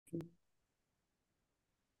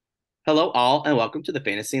Hello, all, and welcome to the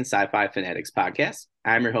Fantasy and Sci-Fi Fanatics podcast.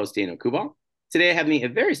 I'm your host, Daniel Kubal. Today, I have me a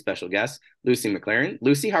very special guest, Lucy McLaren.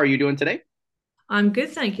 Lucy, how are you doing today? I'm good,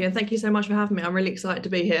 thank you. And thank you so much for having me. I'm really excited to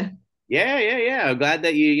be here. Yeah. I'm glad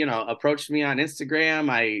that you approached me on Instagram.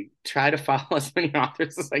 I try to follow as many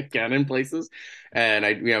authors as I can in places, and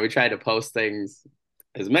we try to post things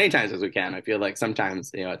as many times as we can. I feel like sometimes,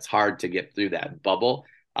 it's hard to get through that bubble.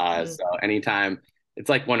 Mm. So anytime it's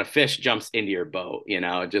like when a fish jumps into your boat,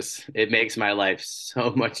 it makes my life so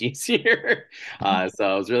much easier. So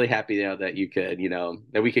I was really happy, that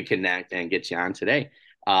that we could connect and get you on today.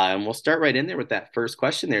 And we'll start right in there with that first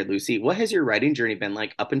question there, Lucy. What has your writing journey been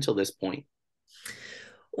like up until this point?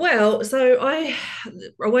 Well,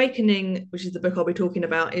 Awakening, which is the book I'll be talking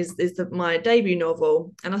about, is my debut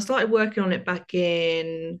novel, and I started working on it back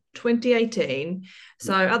in 2018.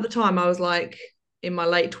 So at the time, I was like in my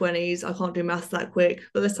late 20s. I can't do maths that quick,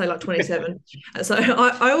 but let's say like 27. So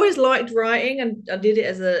I always liked writing, and I did it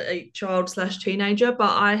as a child slash teenager,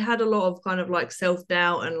 but I had a lot of kind of like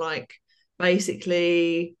self-doubt and like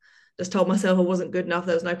basically just told myself I wasn't good enough.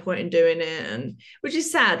 There was no point in doing it, and which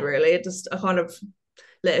is sad, really. I kind of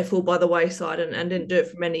let it fall by the wayside and didn't do it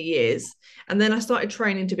for many years. And then I started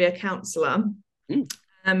training to be a counsellor. Mm,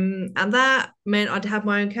 And that meant I'd have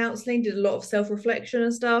my own counselling, did a lot of self-reflection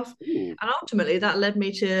and stuff. ooh, And ultimately that led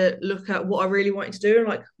me to look at what I really wanted to do and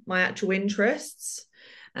like my actual interests,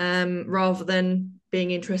 rather than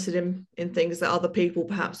being interested in things that other people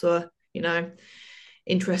perhaps were,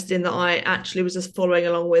 interested in that I actually was just following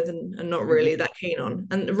along with and not really that keen on.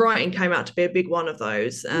 And writing came out to be a big one of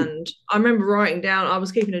those. ooh. And I remember writing down, I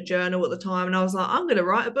was keeping a journal at the time, and I was like, I'm going to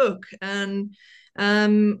write a book. And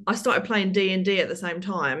I started playing D&D at the same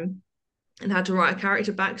time and had to write a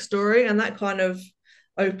character backstory, and that kind of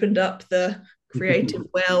opened up the creative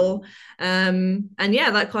well. And yeah,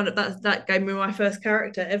 that gave me my first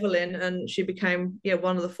character, Evelyn, and she became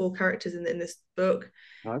one of the four characters in this book.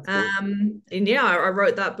 Oh, that's cool. And yeah, I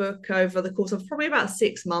wrote that book over the course of probably about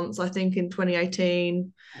 6 months, I think, in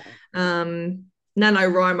 2018. Oh,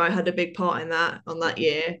 NaNoWriMo had a big part in that on that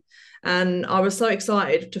year. And I was so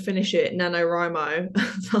excited to finish it, NaNoWriMo.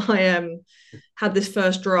 I had this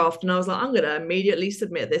first draft and I was like, I'm going to immediately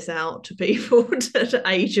submit this out to people, to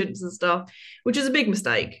agents and stuff, which is a big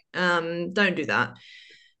mistake. Don't do that.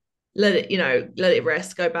 Let it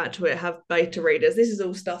rest, go back to it, have beta readers. This is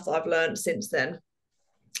all stuff that I've learned since then.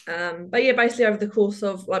 But yeah, basically over the course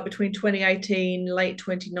of like between 2018, late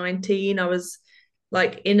 2019, I was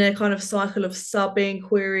like in a kind of cycle of subbing,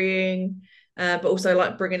 querying, but also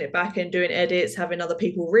like bringing it back and doing edits, having other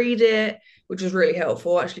people read it, which was really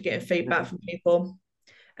helpful, actually getting feedback from people.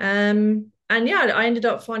 And yeah, I ended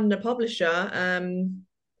up finding a publisher.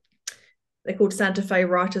 They're called Santa Fe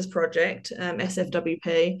Writers Project,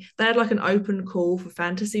 SFWP. They had like an open call for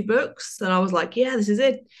fantasy books, and I was like, yeah, this is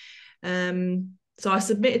it. So I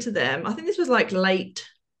submitted to them. I think this was like late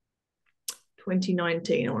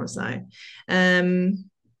 2019, I want to say.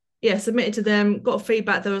 Yeah, submitted to them, got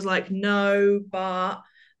feedback. There was like no, but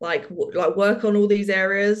like work on all these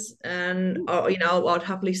areas, and ooh. I'd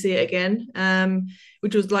happily see it again.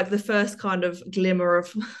 Which was like the first kind of glimmer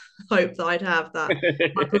of hope that I'd have that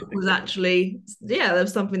my book was actually, yeah, there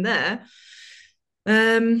was something there.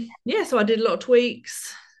 Yeah, so I did a lot of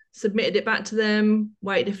tweaks, submitted it back to them,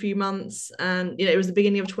 waited a few months, and it was the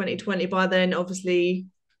beginning of 2020 by then. Obviously,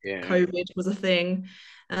 Yeah. COVID was a thing.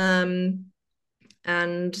 Um,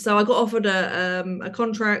 and so I got offered a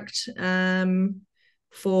contract,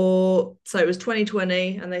 so it was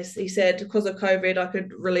 2020, and he said because of COVID I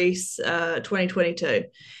could release 2022.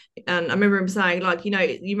 And I remember him saying, like,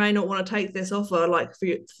 you may not want to take this offer, like for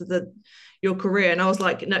your career. And I was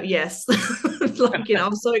like, no, yes. Like, I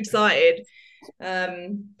was so excited.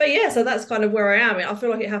 But yeah, so that's kind of where I am. I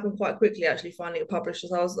feel like it happened quite quickly, actually, finding a publisher.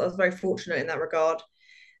 So I was very fortunate in that regard.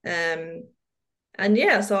 Um, and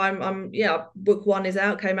yeah, so yeah, book one is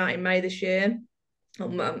out, came out in May this year.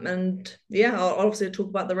 And yeah, I'll obviously talk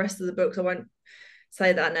about the rest of the books. I won't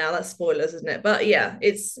say that now. That's spoilers, isn't it? But yeah,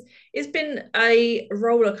 it's been a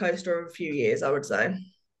roller coaster of a few years, I would say.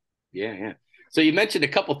 Yeah. So you mentioned a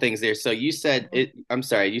couple things there. So you said it, I'm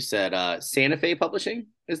sorry, you said Santa Fe Publishing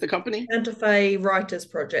is the company? Santa Fe Writers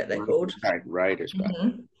Project, they're called. Sorry, Writers Project.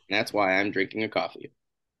 Mhm. That's why I'm drinking a coffee.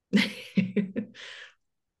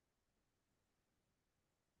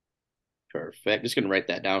 Perfect. Just gonna write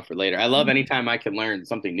that down for later. I love anytime I can learn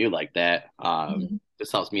something new like that. This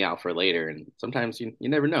helps me out for later, and sometimes you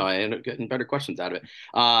never know. I end up getting better questions out of it.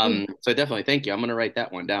 So definitely thank you. I'm gonna write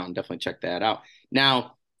that one down. Definitely check that out.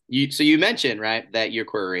 Now, you mentioned right that you're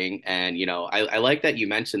querying, and I like that you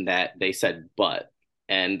mentioned that they said but,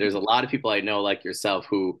 and there's a lot of people I know like yourself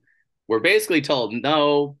who were basically told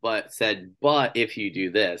no, but said, but if you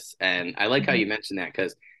do this. And I like how you Mhm. mentioned that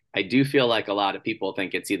because I do feel like a lot of people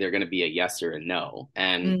think it's either going to be a yes or a no.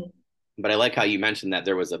 And Mm. but I like how you mentioned that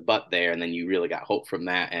there was a but there, and then you really got hope from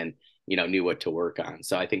that, and knew what to work on.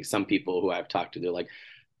 So I think some people who I've talked to, they're like,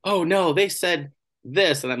 oh no, they said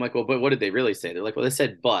this, and I'm like, well, but what did they really say? They're like, well, they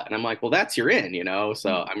said but, and I'm like, well, that's your in.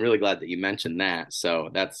 So I'm really glad that you mentioned that. So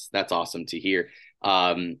that's awesome to hear.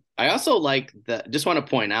 I also like that. Just want to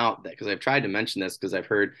point out that because I've tried to mention this because I've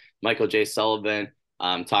heard Michael J. Sullivan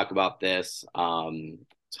talk about this.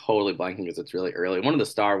 Totally blanking because it's really early. One of the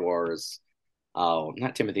Star Wars oh,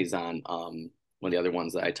 not Timothy Zahn. One of the other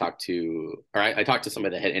ones that I talked to, or I talked to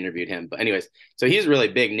somebody that had interviewed him. But anyways, so he's a really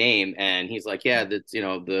big name, and he's like, yeah, that's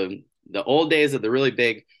the old days of the really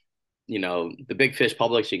big, the big fish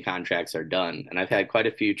publishing contracts are done. And I've had quite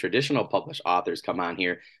a few traditional published authors come on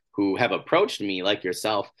here who have approached me like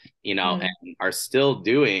yourself, Mm. and are still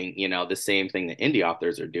doing, the same thing that indie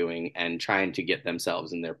authors are doing and trying to get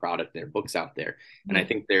themselves and their product, their books out there. And I Mm.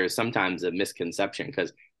 think there's sometimes a misconception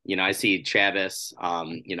because, I see Travis,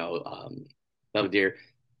 oh dear,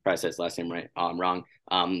 probably said his last name right, wrong.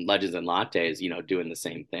 Legends and Lattes, doing the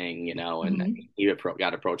same thing, and Mhm. he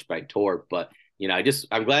got approached by Tor, but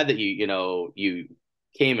I'm glad that you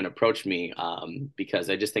came and approached me because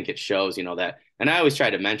I just think it shows, that, and I always try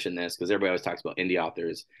to mention this because everybody always talks about indie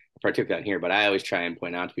authors, particularly on here, but I always try and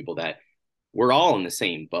point out to people that we're all in the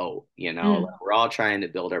same boat, Mm. like we're all trying to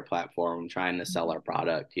build our platform, trying to sell our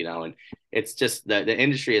product, and it's just the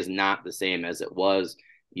industry is not the same as it was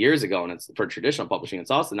years ago. And it's for traditional publishing,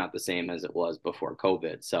 it's also not the same as it was before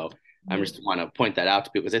COVID. So I Mm. just want to point that out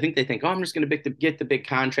to people because I think they think, oh, I'm just going to get the big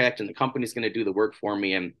contract and the company's going to do the work for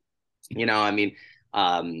me. And, I mean,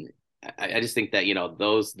 um, I just think that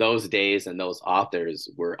those days and those authors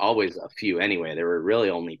were always a few anyway. There were really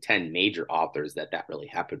only 10 major authors that really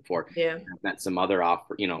happened for. Yeah. I've met some other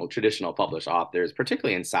traditional published authors,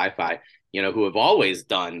 particularly in sci-fi, who have always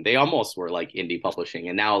done. They almost were like indie publishing,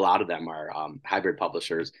 and now a lot of them are hybrid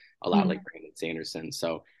publishers, a lot like Mm. Brandon Sanderson.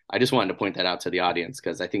 So I just wanted to point that out to the audience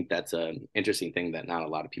because I think that's an interesting thing that not a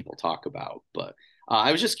lot of people talk about. But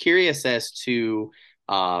I was just curious as to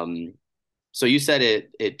um, so you said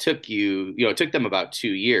it took it took them about 2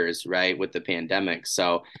 years, right, with the pandemic.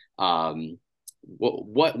 So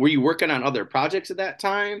what were you working on other projects at that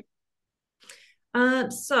time?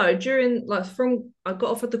 So during like from I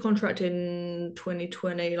got offered the contract in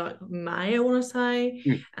 2020, like May, I want to say,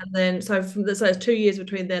 Hmm. and then so it's 2 years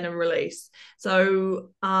between then and release. So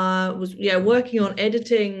was working on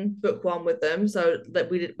editing book one with them, so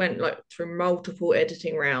that went like through multiple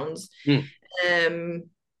editing rounds. Hmm. Um,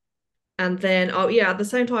 and then at the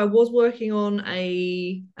same time I was working on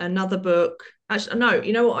another book. Actually, no,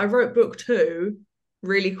 you know what? I wrote book two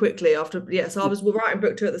really quickly after. So I was writing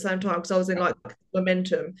book two at the same time because I was in like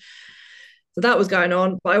momentum. So that was going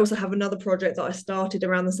on. But I also have another project that I started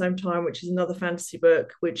around the same time, which is another fantasy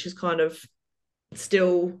book, which is kind of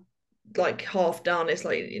still like half done. It's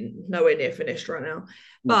like nowhere near finished right now.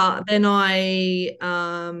 But then I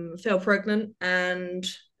fell pregnant, and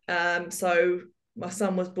so my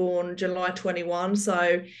son was born July 21.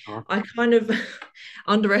 So Uh, I kind of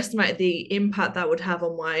underestimated the impact that would have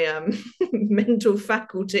on my mental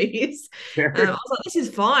faculties. I was like, this is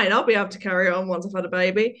fine. I'll be able to carry on once I've had a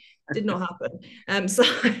baby. Did not happen. So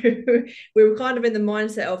we were kind of in the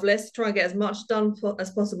mindset of let's try and get as much done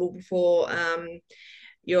as possible before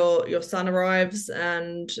your son arrives,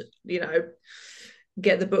 and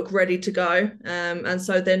get the book ready to go. And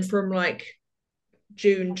so then from like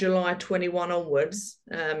June, July 21 onwards,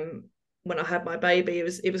 when I had my baby,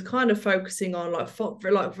 it was kind of focusing on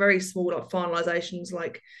like very small like finalizations,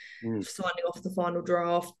 like mm, signing off the final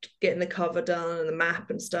draft, getting the cover done and the map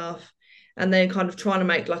and stuff, and then kind of trying to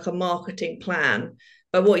make like a marketing plan.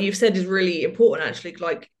 But what you've said is really important, actually.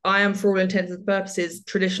 Like I am, for all intents and purposes,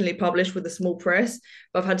 traditionally published with a small press,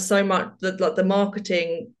 but I've had so much that like the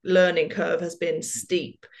marketing learning curve has been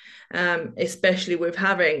steep, especially with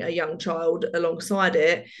having a young child alongside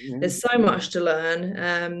it. mm, There's so much to learn,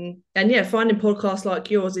 and finding podcasts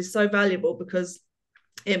like yours is so valuable because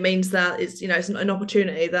it means that it's an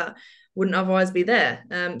opportunity that wouldn't otherwise be there.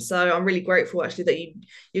 So I'm really grateful actually that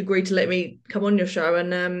you agreed to let me come on your show,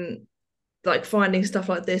 and like finding stuff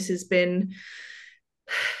like this has been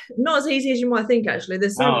not as easy as you might think. Actually, oh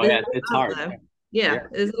there's yeah, a it's lot out hard. there. Yeah.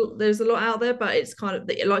 Yeah, there's a lot out there, but it's kind of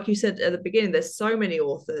like you said at the beginning. There's so many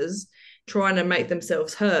authors trying to make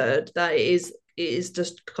themselves heard that it is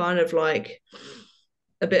just kind of like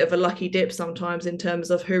a bit of a lucky dip sometimes in terms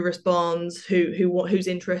of who responds, who's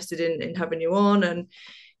interested in having you on, and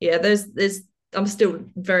yeah, there's I'm still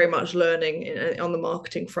very much learning on the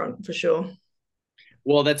marketing front for sure.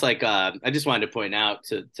 Well, that's like I just wanted to point out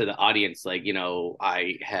to the audience, like,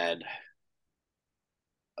 I had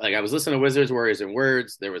like I was listening to Wizards, Warriors, and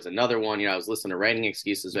Words. There was another one, I was listening to Writing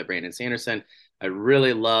Excuses by Brandon Sanderson. I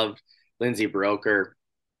really loved Lindsay Broker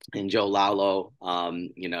and Joe Lalo.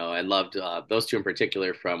 I loved those two in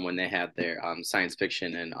particular from when they had their science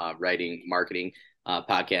fiction and writing marketing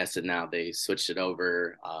podcast, and now they switched it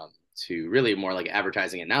over to really more like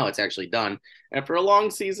advertising. And now it's actually done after a long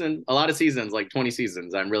season, a lot of seasons, like 20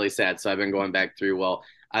 seasons. I'm really sad. So I've been going back through. Well,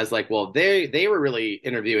 I was like, well, they were really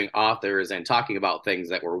interviewing authors and talking about things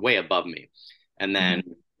that were way above me. And then,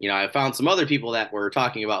 Mm. I found some other people that were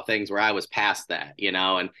talking about things where I was past that, and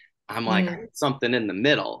I'm like, I Mm. need something in the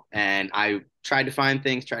middle. And I tried to find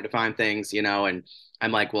things, and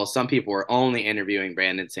I'm like, well, some people were only interviewing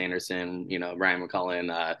Brandon Sanderson, Ryan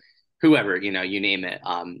McCullen, whoever, you name it,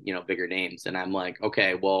 bigger names. And I'm like,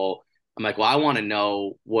 well, I want to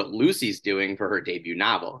know what Lucy's doing for her debut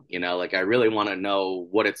novel. Like I really want to know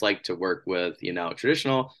what it's like to work with,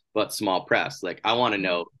 traditional but small press. Like I want to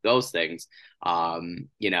know those things. And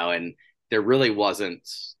there really wasn't,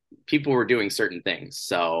 people were doing certain things.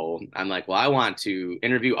 So I'm like, well, I want to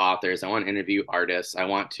interview authors. I want to interview artists. I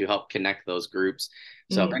want to help connect those groups.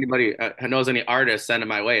 So if Mm. anybody knows any artists, send them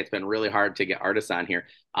my way. It's been really hard to get artists on here.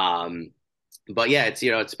 But yeah,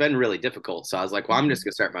 it's been really difficult. So I was like, well, I'm just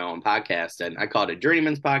gonna start my own podcast, and I called it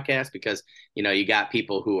Journeyman's Podcast because you got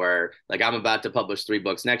people who are like, I'm about to publish 3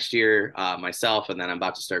 books next year myself, and then I'm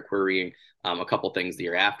about to start querying a couple things the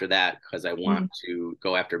year after that because I want Mm. to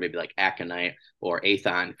go after maybe like Aconite or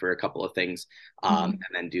Athon for a couple of things, and Mm.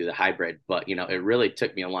 then do the hybrid. But it really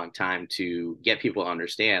took me a long time to get people to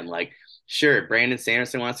understand, like, sure, Brandon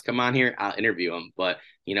Sanderson wants to come on here, I'll interview him, but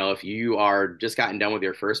if you are just gotten done with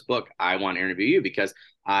your first book, I want to interview you because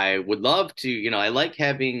I would love to, I like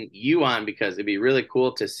having you on because it'd be really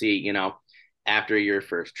cool to see, after your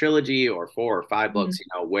first trilogy or 4 or 5 books,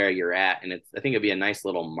 Mm. where you're at. And I think it'd be a nice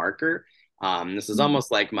little marker. This is Mm.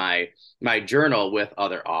 almost like my journal with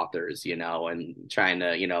other authors, and trying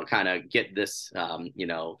to, kind of get this,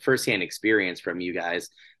 firsthand experience from you guys,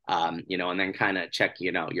 and then kind of check,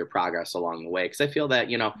 your progress along the way. Cause I feel that,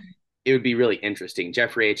 it would be really interesting.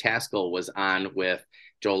 Jeffrey H. Haskell was on with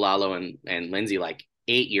Joe Lalo and Lindsay like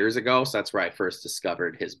 8 years ago. So that's where I first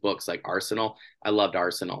discovered his books like Arsenal. I loved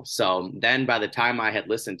Arsenal. So then by the time I had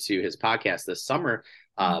listened to his podcast this summer,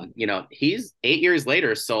 he's 8 years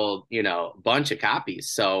later sold, a bunch of copies.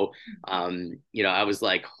 So, I was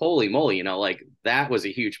like, holy moly, like that was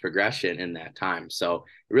a huge progression in that time. So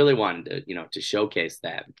I really wanted to, to showcase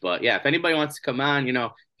that. But yeah, if anybody wants to come on,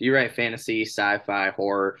 if you write fantasy, sci-fi,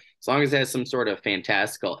 horror, as long as it has some sort of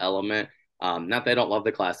fantastical element. Not that I don't love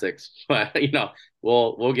the classics, but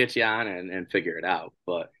we'll get you on and figure it out.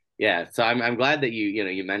 But yeah, so I'm glad that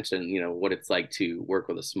you mentioned what it's like to work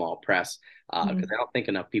with a small press because Mm. I don't think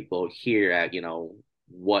enough people hear at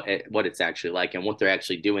what it's actually like and what they're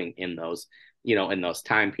actually doing in those in those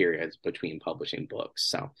time periods between publishing books.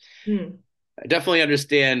 So Mm. I definitely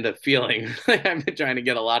understand the feeling. I've been trying to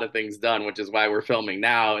get a lot of things done, which is why we're filming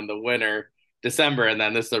now in the winter, December, and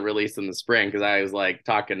then this is a release in the spring. Because I was like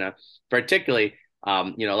talking to particularly,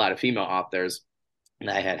 a lot of female authors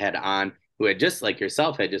that I had had on who had just like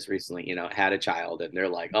yourself had just recently, had a child, and they're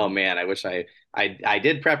like, "Oh man, I wish I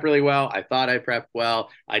did prep really well. I thought I prepped well.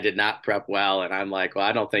 I did not prep well." And I'm like, "Well,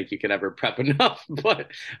 I don't think you can ever prep enough." But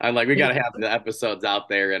I'm like, we got to Yeah. have the episodes out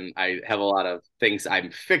there, and I have a lot of things I'm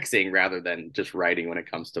fixing rather than just writing when it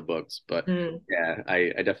comes to books. But Mm. yeah,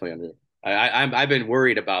 I definitely under. I've been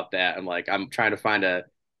worried about that. I'm trying to find a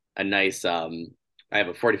nice I have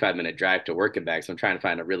a 45-minute drive to work and back, so I'm trying to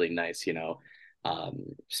find a really nice,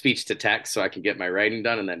 speech to text so I can get my writing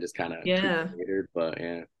done and then just kind of tweak Yeah. it later. But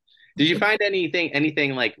yeah. Did you find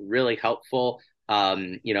anything like really helpful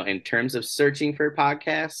in terms of searching for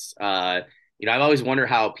podcasts? I've always wondered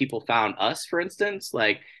how people found us, for instance.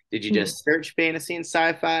 Like, did you Mm. just search fantasy and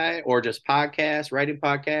sci-fi or just podcasts, writing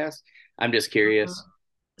podcasts? I'm just curious.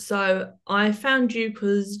 So I found you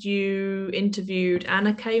because you interviewed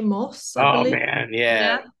Anna K. Moss, I Oh believe. man, yeah.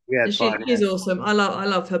 Yeah. We had fun. She's awesome. I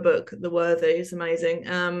love her book, The Worthy. It's amazing.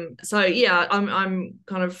 So yeah, I'm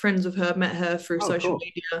kind of friends with her, met her through Oh, social cool.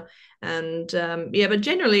 media. And yeah, but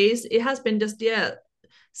generally it has been just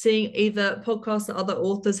seeing either podcasts that other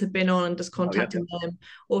authors have been on and just Oh, yeah, yeah. contacting them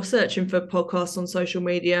or searching for podcasts on social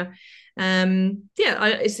media. Yeah,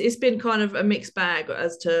 it's been kind of a mixed bag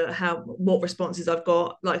as to what responses I've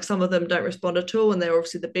got. Like some of them don't respond at all, and they're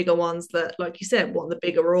obviously the bigger ones that, like you said, want the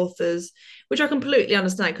bigger authors, which I completely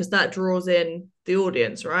understand because that draws in the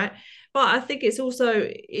audience, right? But I think it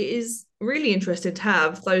is really interesting to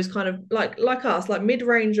have those kind of like us, like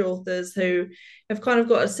mid-range authors who have kind of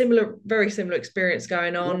got a similar, very similar experience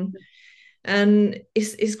going Yeah, on. And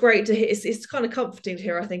it's great to hear. It's kind of comforting to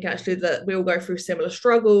hear, I think, actually, that we all go through similar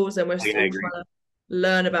struggles and we're I all agree. trying to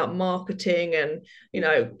learn about marketing and,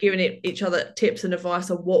 giving each other tips and advice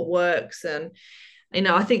on what works. And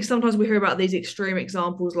I think sometimes we hear about these extreme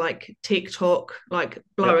examples like TikTok, like Yep.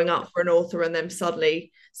 blowing up for an author and then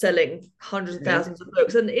suddenly selling hundreds of Yeah, thousands of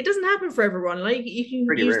books. And it doesn't happen for everyone. Like you can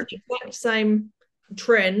pretty use the rare. exact same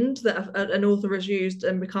trend that an author has used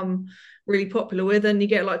and become really popular with, and you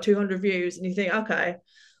get like 200 views, and you think, okay,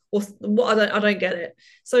 well, what I don't get it.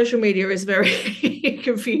 Social media is very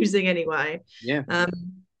confusing anyway. Yeah. Um,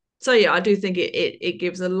 so yeah, I do think it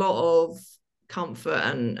gives a lot of comfort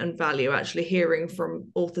and value actually hearing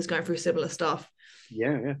from authors going through similar stuff.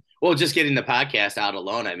 Yeah, yeah. Well, just getting the podcast out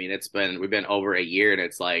alone. I mean, we've been over a year, and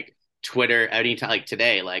it's like Twitter. Anytime, like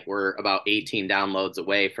today, like we're about 18 downloads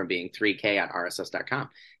away from being 3K on RSS.com.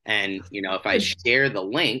 And if I share the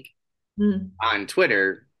link Mm. on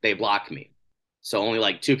Twitter, they block me. So only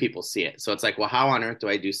like two people see it. So it's like, well, how on earth do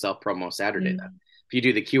I do self promo Saturday then? Mm. If you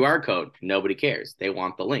do the QR code, nobody cares. They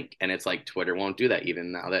want the link. And it's like Twitter won't do that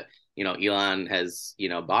even now that, Elon has,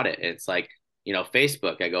 bought it. It's like,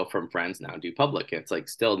 Facebook, I go from friends now do public. It's like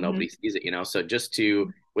still nobody Mm. sees it. So just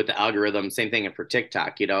to with the algorithm, same thing for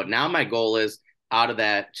TikTok, now my goal is out of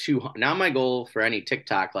that now my goal for any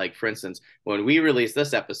TikTok, like for instance, when we release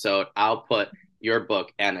this episode, I'll put your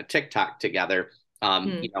book and a TikTok together,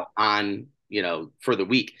 Mm. on, for the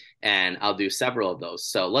week, and I'll do several of those.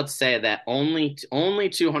 So let's say that only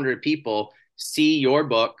 200 people see your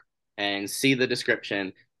book and see the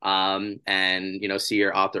description, and see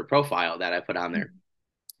your author profile that I put on there.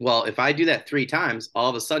 Well, if I do that 3 times, all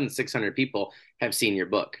of a sudden 600 people have seen your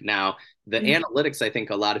book. Now, the Mm. analytics, I think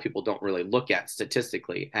a lot of people don't really look at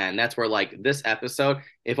statistically. And that's where, like, this episode,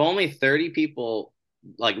 if only 30 people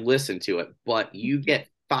like listen to it, but you get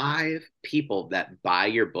 5 people that buy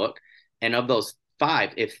your book, and of those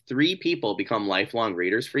 5, if 3 people become lifelong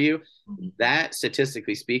readers for you, that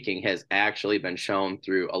statistically speaking has actually been shown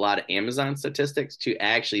through a lot of Amazon statistics to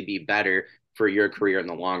actually be better for your career in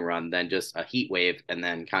the long run than just a heat wave and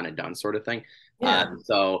then kind of done sort of thing. Yeah.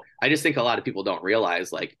 So I just think a lot of people don't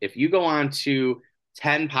realize, like, if you go on to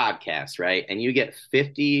 10 podcasts, right, and you get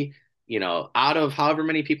 50, out of however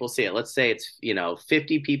many people see it, let's say it's,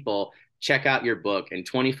 50 people check out your book and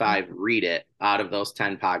 25 read it out of those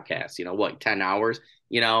 10 podcasts, what, 10 hours,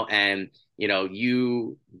 and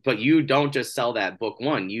but you don't just sell that book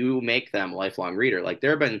one, you make them a lifelong reader. Like there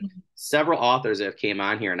have been several authors that have came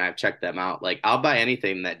on here and I've checked them out. Like I'll buy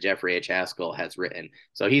anything that Jeffrey H. Haskell has written.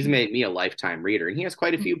 So he's made me a lifetime reader, and he has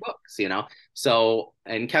quite a few books, So,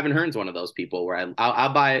 and Kevin Hearn's one of those people where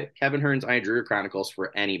I'll buy Kevin Hearn's I Drew Chronicles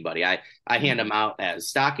for anybody. I hand them out as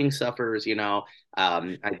stocking stuffers,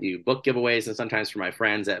 I do book giveaways and sometimes for my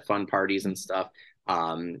friends at fun parties and stuff.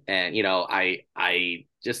 And I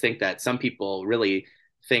just think that some people really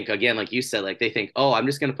think, again, like you said, like they think, oh, I'm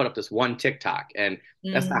just going to put up this one TikTok, and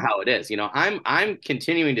that's not Mm. how it is. I'm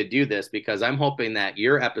continuing to do this because I'm hoping that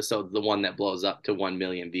your episode's the one that blows up to 1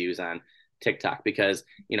 million views on TikTok, because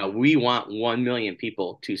we want 1 million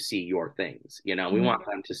people to see your things. We want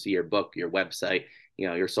them to see your book, your website,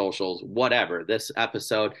 your socials, whatever. This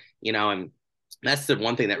episode, and that's the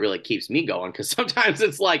one thing that really keeps me going, because sometimes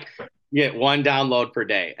it's like you get one download per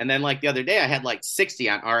day. And then like the other day I had like 60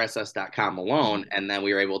 on RSS.com alone. And then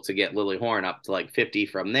we were able to get Lily Horn up to like 50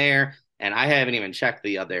 from there. And I haven't even checked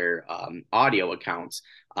the other audio accounts.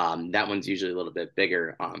 That one's usually a little bit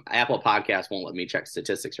bigger. Apple Podcasts won't let me check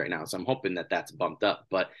statistics right now, so I'm hoping that that's bumped up.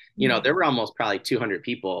 But there were almost probably 200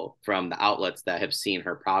 people from the outlets that have seen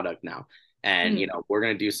her product now. And we're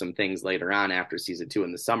going to do some things later on after season 2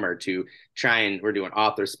 in the summer to try, and we're doing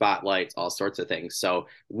author spotlights, all sorts of things. So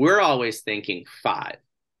we're always thinking 5,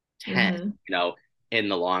 10, Mm-hmm. in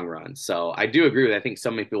the long run. So I do agree with, I think so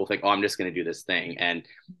many people think, oh, I'm just going to do this thing. And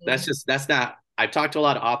that's not, I've talked to a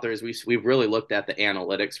lot of authors. We've really looked at the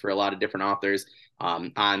analytics for a lot of different authors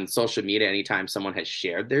on social media. Anytime someone has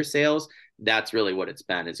shared their sales, that's really what it's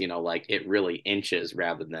been, is, like it really inches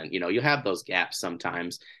rather than, you have those gaps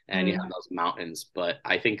sometimes and you have those mountains. But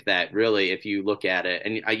I think that really, if you look at it,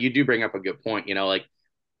 and you do bring up a good point, like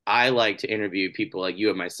I like to interview people like you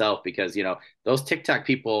and myself, because, those TikTok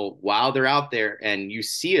people, while they're out there and you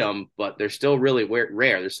see them, but they're still really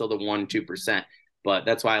rare. They're still the 1-2%. But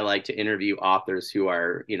that's why I like to interview authors who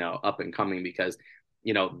are, up and coming, because,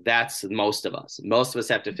 that's most of us. Most of us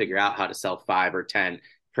have to figure out how to sell 5 or 10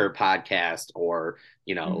 per podcast, or,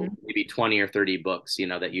 Mm-hmm. maybe 20 or 30 books,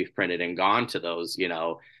 that you've printed and gone to those,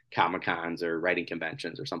 Comic Cons or writing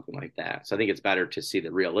conventions or something like that. So I think it's better to see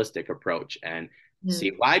the realistic approach and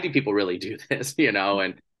see Mm. why do people really do this,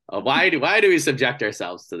 and why do we subject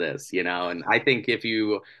ourselves to this, And I think if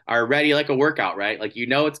you are ready like a workout, right? Like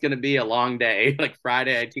it's going to be a long day. Like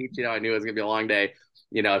Friday, I teach, I knew it was going to be a long day.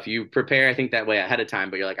 If you prepare, I think that way ahead of time,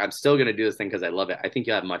 but you're like, I'm still going to do this thing because I love it. I think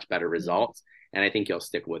you'll have much better Mm. results, and I think you'll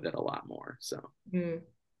stick with it a lot more. So, Mm.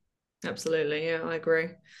 Absolutely. Yeah, I agree.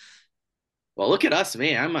 well, look at us,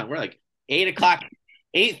 man. We're like 8 o'clock,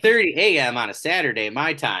 8:30 a.m. on a Saturday,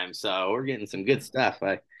 my time. So we're getting some good stuff.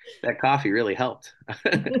 That coffee really helped.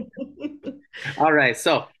 All right.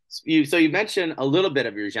 So you mentioned a little bit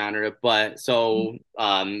of your genre, but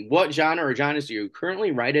what genre or genres do you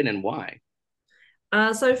currently write in and why?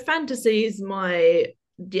 So fantasy is my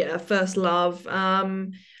first love.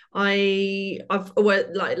 I've always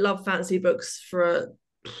like loved fantasy books for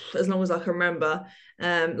as long as I can remember.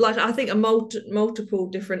 Like I think multiple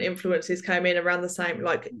different influences came in around the same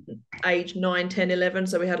like age 9, 10, 11.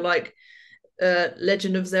 So we had like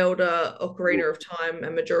Legend of Zelda, Ocarina of Time,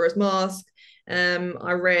 and Majora's Mask.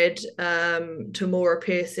 I read Tamora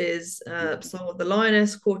Pierce's Song of the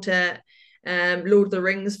Lioness Quartet. Lord of the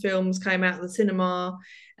Rings films came out of the cinema.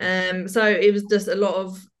 So it was just a lot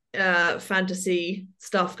of fantasy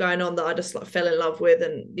stuff going on that I just like fell in love with,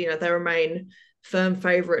 and they remain firm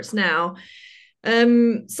favorites now.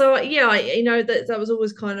 So yeah, that was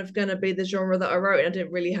always kind of going to be the genre that I wrote, and I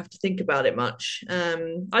didn't really have to think about it much.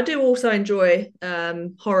 I do also enjoy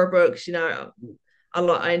horror books.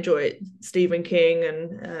 I enjoy Stephen King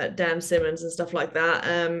and Dan Simmons and stuff like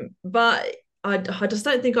that. But I just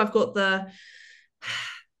don't think I've got the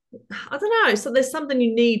I don't know. So there's something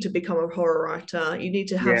you need to become a horror writer. You need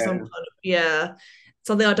to have some kind Yeah. of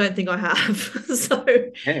something I don't think I have. So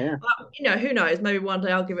Yeah. who knows? Maybe one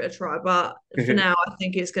day I'll give it a try. But for Yeah. now, I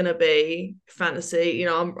think it's going to be fantasy.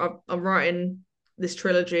 I'm writing this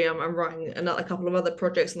trilogy. I'm writing a couple of other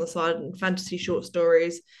projects on the side and fantasy short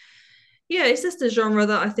stories. Yeah, it's just a genre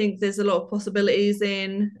that I think there's a lot of possibilities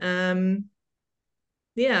in.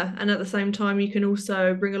 Yeah, and at the same time, you can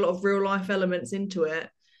also bring a lot of real life elements into it,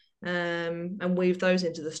 and weave those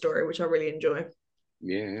into the story, which I really enjoy.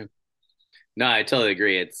 Yeah. No, I totally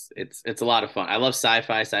agree. It's a lot of fun. I love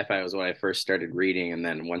sci-fi. Sci-fi was what I first started reading, and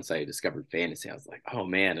then once I discovered fantasy, I was like, oh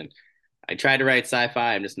man. And I tried to write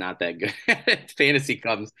sci-fi. I'm just not that good at it. Fantasy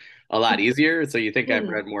comes a lot easier. So you think I've Hmm.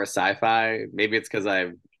 read more sci-fi? Maybe it's because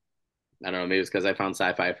I don't know, maybe it's because I found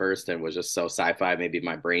sci-fi first and was just so sci-fi. Maybe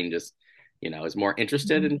my brain just, is more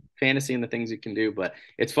interested in fantasy and the things you can do. But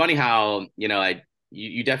it's funny how,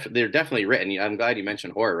 they're definitely written. I'm glad you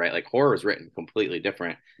mentioned horror, right? Like horror is written completely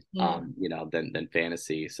different, Hmm. than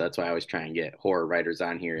fantasy. So that's why I always try and get horror writers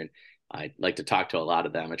on here, and I like to talk to a lot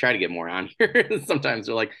of them. I try to get more on here. Sometimes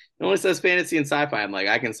they're like, it only says fantasy and sci-fi. I'm like,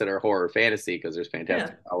 I consider horror fantasy because there's Yeah.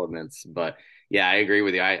 fantastic elements. But yeah, I agree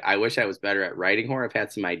with you. I wish I was better at writing horror. I've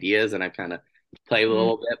had some ideas and I kind of play a Mm.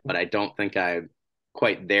 little bit, but I don't think I'm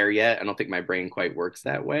quite there yet. I don't think my brain quite works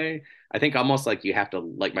that way. I think almost like you have to,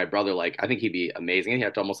 like my brother, like I think he'd be amazing. You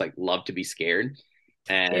have to almost like love to be scared.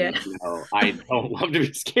 Yeah. And I don't love to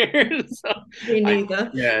be scared. So Me I neither.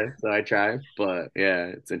 yeah, so I try. But yeah,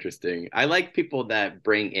 it's interesting. I like people that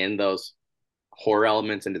bring in those horror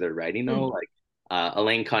elements into their writing though, Mm. like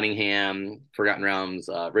Elaine Cunningham, Forgotten Realms,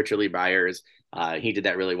 Richard Lee Byers. He did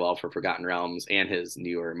that really well for Forgotten Realms and his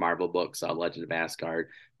newer Marvel books, Legend of Asgard,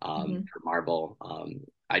 Mhm. for Marvel.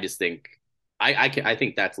 I just think I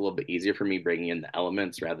think that's a little bit easier for me bringing in the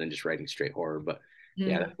elements rather than just writing straight horror. But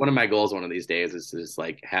yeah, that's Mm. one of my goals. One of these days is to just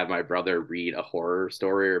like have my brother read a horror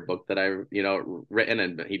story or book that I've written,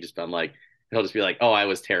 and he just been like he'll just be like, "Oh, I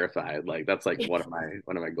was terrified." Like that's like one of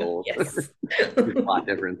my goals. Yes. It's a lot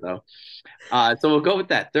different though. So we'll go with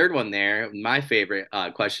that third one there. My favorite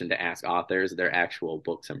question to ask authors, their actual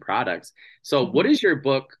books and products. So, what Mhm. is your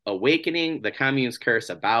book, Awakening the Commune's Curse,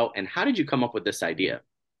 about, and how did you come up with this idea?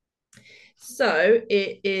 So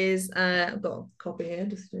it is. I've got a copy here.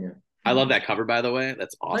 Just I love hang that cover, by the way.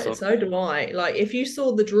 That's on. awesome. So do I. Like, if you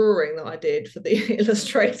saw the drawing that I did for the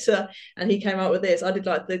illustrator, and he came up with this, I did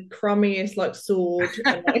like the crummiest like sword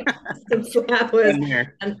and like some flowers, And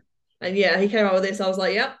there. and yeah, he came up with this. I was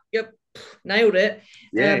like, yep, yep, nailed it.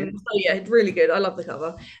 Yeah. So yeah, it's really good. I love the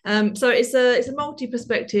cover. So it's a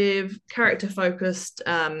multi-perspective, character-focused,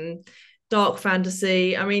 dark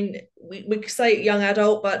fantasy. I mean, we say young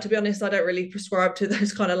adult, but to be honest, I don't really prescribe to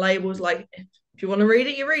those kind of labels. Like, if you want to read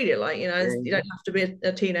it, you read it. Like, you don't have to be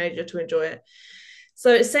a teenager to enjoy it.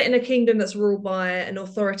 So it's set in a kingdom that's ruled by an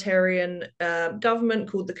authoritarian government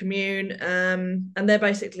called the Commune, and they're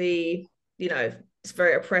basically, it's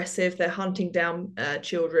very oppressive. They're hunting down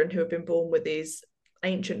children who have been born with these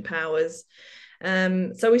ancient powers.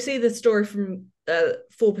 So we see the story from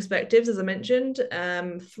four perspectives, as I mentioned.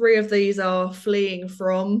 Three of these are fleeing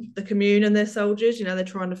from the commune and their soldiers. You know, they're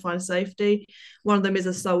trying to find safety. One of them is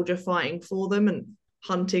a soldier fighting for them and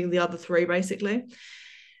hunting the other three, basically.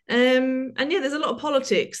 And yeah, there's a lot of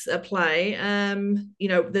politics at play. You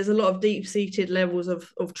know, there's a lot of deep-seated levels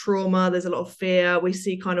of trauma. There's a lot of fear. We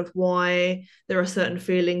see kind of why there are certain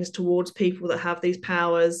feelings towards people that have these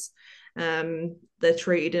powers. They're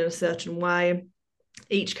treated in a certain way.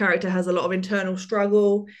 Each character has a lot of internal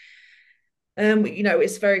struggle. You know,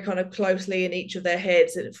 it's very kind of closely in each of their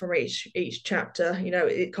heads from each chapter. You know,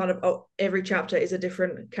 it kind of every chapter is a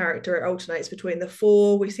different character. It alternates between the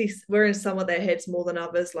four. We're in some of their heads more than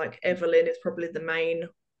others. Like Evelyn is probably the main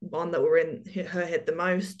one that we're in her head the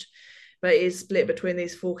most, but it is split between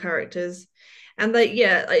these four characters. And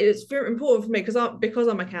it's very important for me because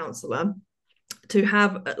I'm a counselor to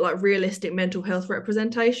have like realistic mental health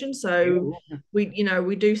representation. So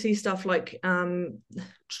we do see stuff like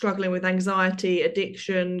struggling with anxiety,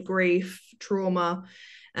 addiction, grief, trauma.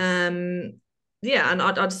 And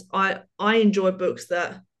I enjoy books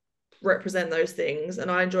that represent those things,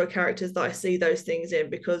 and I enjoy characters that I see those things in,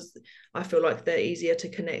 because I feel like they're easier to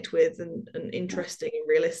connect with and interesting and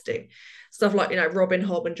realistic. Stuff like, you know, Robin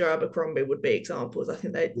Hobb and Joe Abercrombie would be examples. I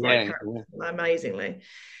think they write characters amazingly.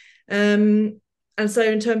 And so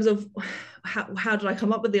in terms of how did I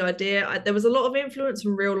come up with the idea, there was a lot of influence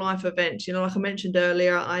from real life events. You know, like I mentioned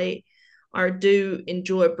earlier, I do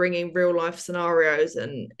enjoy bringing real life scenarios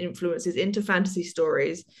and influences into fantasy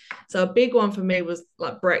stories. So a big one for me was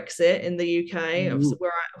like Brexit in the UK. Obviously,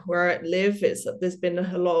 where I live, there's been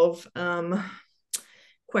a lot of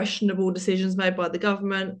questionable decisions made by the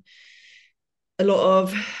government, a lot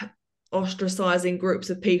of ostracizing groups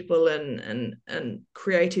of people and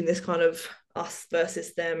creating this kind of us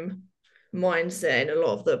versus them mindset in a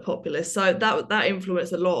lot of the populace. So that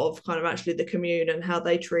influenced a lot of kind of actually the commune and how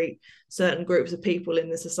they treat certain groups of people in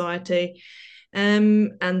the society.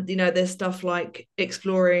 And you know, there's stuff like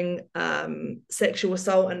exploring sexual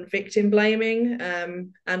assault and victim blaming.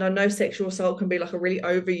 And I know sexual assault can be like a really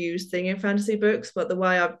overused thing in fantasy books, but the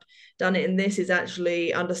way I've done it in this is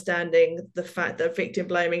actually understanding the fact that victim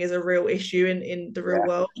blaming is a real issue in the real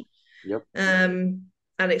world. Yep.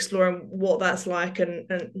 And exploring what that's like,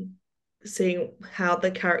 and seeing how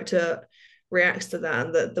the character reacts to that,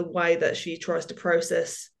 and the way that she tries to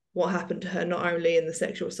process what happened to her, not only in the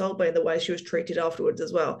sexual assault, but in the way she was treated afterwards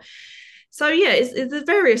as well. So yeah, it's the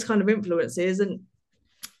various kind of influences. And,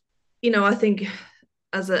 you know, I think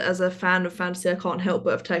as a fan of fantasy, I can't help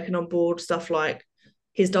but have taken on board stuff like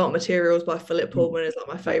His Dark Materials by Philip Pullman is like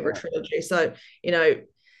my favorite trilogy. So, you know,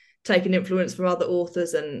 taking influence from other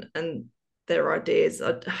authors and their ideas,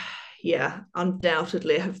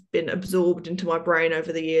 undoubtedly have been absorbed into my brain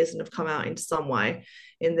over the years and have come out in some way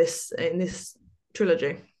in this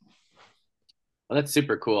trilogy. Well, that's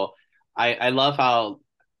super cool. I love how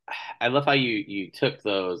you took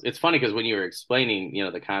those. It's funny because when you were explaining, you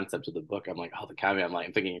know, the concept of the book, I'm like, oh, the comedy.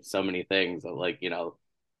 I'm thinking so many things. Like, you know,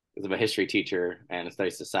 because I'm a history teacher and I study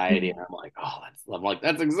society, and I'm like,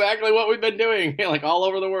 that's exactly what we've been doing, like all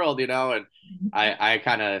over the world, you know. And I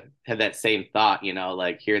kind of had that same thought, you know,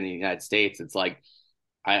 like here in the United States, it's like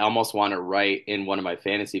I almost want to write in one of my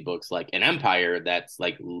fantasy books like an empire that's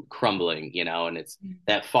like crumbling, you know, and it's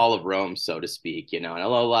that fall of Rome, so to speak, you know. And I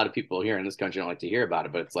know a lot of people here in this country don't like to hear about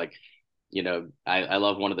it, but it's like, you know, I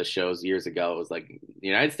love one of the shows years ago. It was like the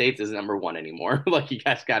United States isn't number one anymore. Like you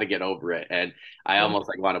guys got to get over it. And I almost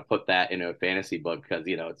like want to put that in a fantasy book because,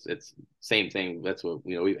 you know, it's same thing. That's what,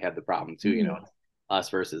 you know, we had the problem too, you know, us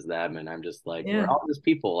versus them. And I'm just like, we're all just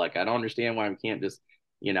people. Like, I don't understand why we can't just,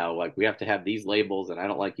 you know, like we have to have these labels and I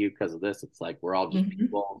don't like you because of this. It's like, we're all just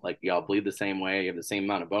people. Like y'all bleed the same way. You have the same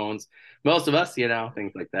amount of bones. Most of us, you know,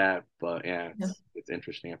 things like that. But yeah, it's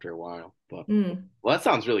interesting after a while. But well, that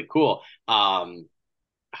sounds really cool.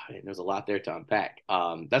 There's a lot there to unpack.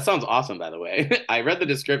 That sounds awesome, by the way. I read the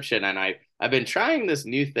description and I've been trying this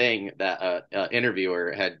new thing that a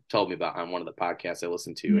interviewer had told me about on one of the podcasts I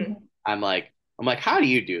listened to. And I'm like, how do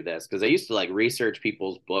you do this? Because I used to like research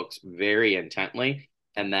people's books very intently.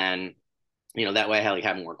 And then, you know, that way I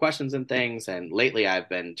have more questions and things. And lately I've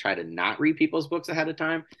been trying to not read people's books ahead of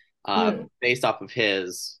time, based off of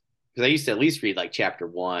his, because I used to at least read like chapter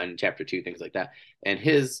 1, chapter 2, things like that. And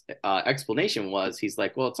his explanation was, he's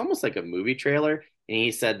like, well, it's almost like a movie trailer. And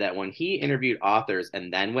he said that when he interviewed authors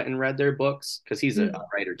and then went and read their books, because he's a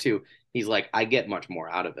writer too, he's like, I get much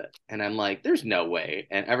more out of it. And I'm like, there's no way.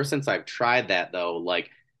 And ever since I've tried that though, like,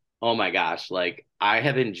 oh my gosh, like I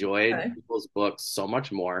have enjoyed people's books so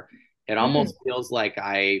much more. It almost feels like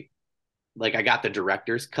like I got the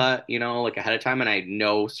director's cut, like ahead of time, and I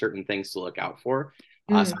know certain things to look out for.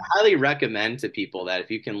 So Mm. I highly recommend to people that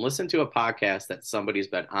if you can listen to a podcast that somebody's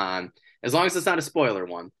been on, as long as it's not a spoiler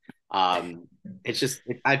one, it's just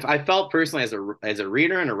I felt personally as a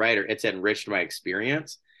reader and a writer, it's enriched my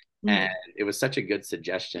experience, and Mm. it was such a good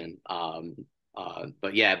suggestion.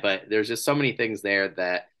 But yeah, but there's just so many things there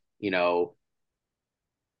that you know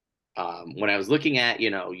when I was looking at,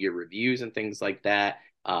 your reviews and things like that,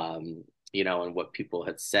 and what people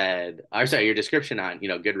had said, or sorry, your description on,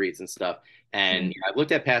 Goodreads and stuff. And Mm. I've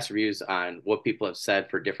looked at past reviews on what people have said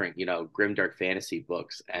for different, grimdark fantasy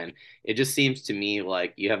books. And it just seems to me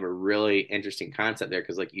like you have a really interesting concept there.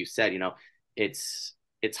 Cause like you said, it's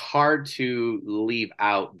hard to leave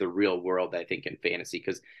out the real world, I think, in fantasy,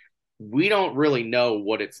 because we don't really know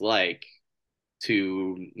what it's like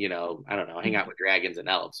to, I don't know, hang out with dragons and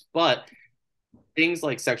elves. But things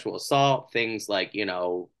like sexual assault, things like,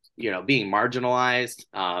 being marginalized,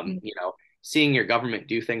 Mm. seeing your government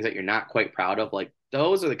do things that you're not quite proud of, like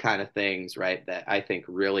those are the kind of things, right, that I think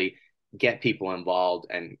really get people involved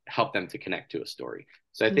and help them to connect to a story.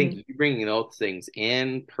 So I think Mm. you bringing those things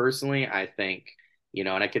in personally, I think, and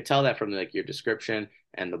I could tell that from like your description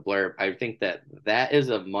and the blurb. I think that that is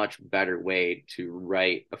a much better way to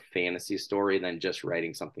write a fantasy story than just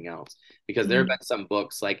writing something else. Because there have Mm. been some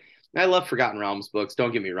books like I love Forgotten Realms books.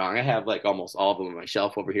 Don't get me wrong. I have like almost all of them on my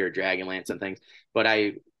shelf over here, Dragonlance and things. But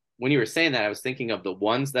when you were saying that, I was thinking of the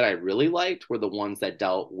ones that I really liked were the ones that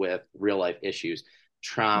dealt with real life issues, Mm.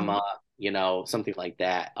 trauma, something like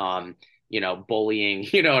that. Bullying,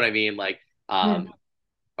 you know what I mean? Like, um,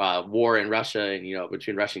 Mm. war in Russia and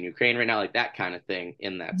between Russia and Ukraine right now, like that kind of thing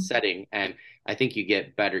in that Mm. setting. And I think you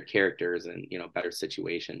get better characters and better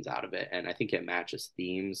situations out of it. And I think it matches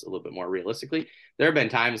themes a little bit more realistically. There have been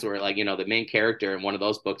times where like the main character in one of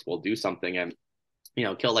those books will do something and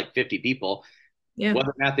kill like 50 people. Yeah. Whether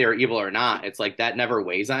or not they're evil or not, it's like that never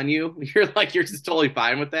weighs on you. You're just totally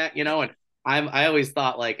fine with that. And I always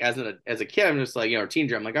thought like as a kid, I'm just like, or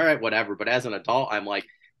teenager, I'm like, all right, whatever. But as an adult, I'm like,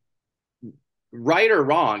 right or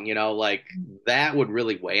wrong, like that would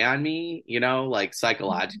really weigh on me, like Mm.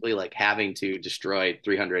 psychologically, like having to destroy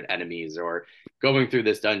 300 enemies or going through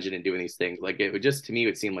this dungeon and doing these things. Like it would just, to me,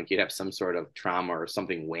 would seem like you'd have some sort of trauma or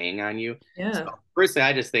something weighing on you. So Yeah. personally,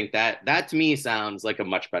 I just think that to me sounds like a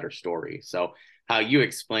much better story. So how you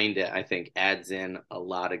explained it, I think adds in a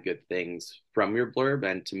lot of good things from your blurb.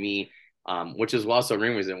 And to me, which is also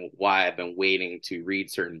one reason why I've been waiting to read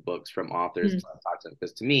certain books from authors Mm.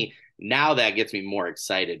 because to me, now that gets me more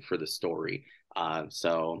excited for the story.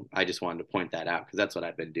 So I just wanted to point that out because that's what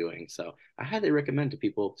I've been doing. So I highly recommend to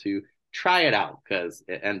people to try it out because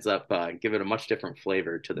it ends up giving a much different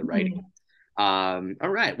flavor to the writing. Mm. All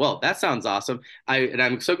right. Well, that sounds awesome.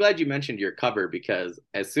 I'm so glad you mentioned your cover because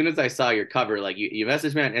as soon as I saw your cover, like you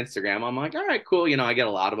messaged me on Instagram, I'm like, all right, cool. I get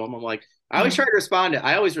a lot of them. I'm like, Mm.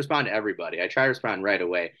 I always respond to everybody. I try to respond right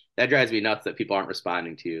away. That drives me nuts that people aren't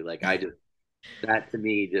responding to you. Like that to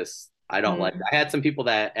me just I don't like. Mm. I had some people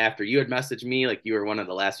that after you had messaged me, like you were one of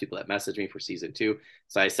the last people that messaged me for season 2.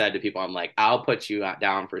 So I said to people, I'm like, I'll put you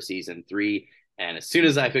down for season 3, and as soon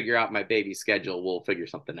as I figure out my baby schedule, we'll figure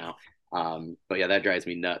something out. But yeah, that drives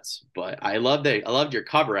me nuts. But I loved it. I loved your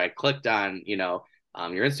cover. I clicked on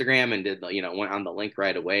your Instagram and did went on the link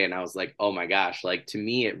right away, and I was like, oh my gosh, like to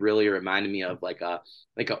me, it really reminded me of like a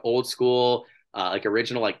old school like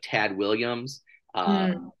original like Tad Williams.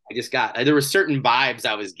 Mm. I just got there were certain vibes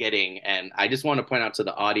I was getting, and I just want to point out to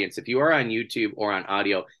the audience if you are on YouTube or on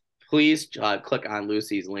audio, please click on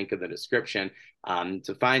Lucy's link in the description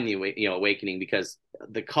to find the awakening because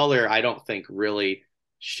the color I don't think really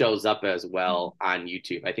shows up as well on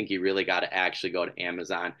YouTube. I think you really got to actually go to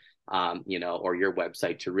Amazon, or your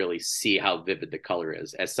website to really see how vivid the color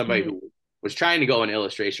is. As somebody Mm. who was trying to go in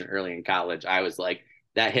illustration early in college, I was like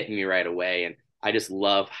that hit me right away, and I just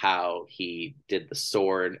love how he did the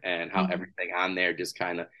sword and how Mm. everything on there just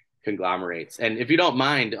kind of conglomerates. And if you don't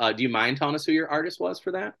mind, do you mind telling us who your artist was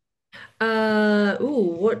for that?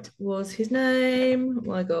 What was his name? Oh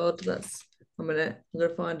my God, that's a minute. I'm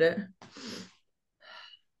gonna find it.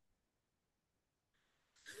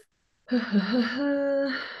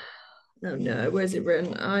 Oh no, where's it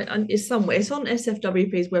written? It's somewhere. It's on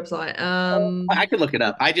SFWP's website. I could look it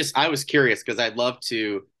up. I was curious because I'd love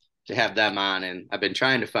to have them on, and I've been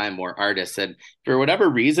trying to find more artists. And for whatever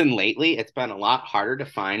reason, lately it's been a lot harder to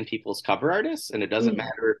find people's cover artists, and it doesn't Mm.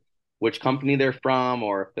 matter which company they're from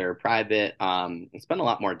or if they're private. It's been a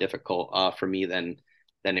lot more difficult for me than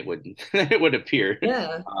it would than it would appear.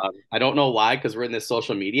 Yeah, I don't know why, because we're in this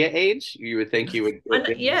social media age. You would think you would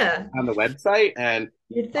get yeah, on the website, and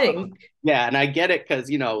you'd uh, think. yeah, and I get it because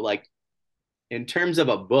like in terms of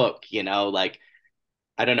a book, like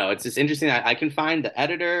I don't know. It's just interesting. I can find the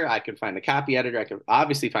editor, I can find the copy editor, I can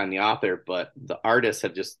obviously find the author, but the artists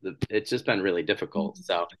have it's just been really difficult.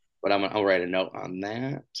 So, but I'll write a note on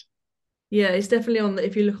that. Yeah, it's definitely on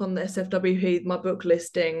if you look on the SFWP, my book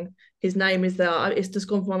listing, his name is there. It's just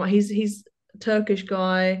gone from my mind. He's a Turkish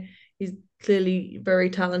guy. He's clearly very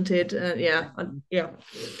talented. Yeah.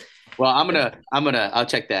 Well, I'll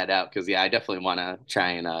check that out because yeah, I definitely want to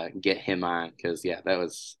try and get him on because yeah, that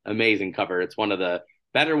was amazing cover. It's one of the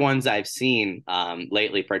better ones I've seen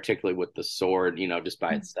lately, particularly with the sword, just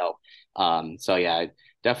by itself. So yeah, I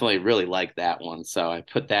definitely really like that one. So I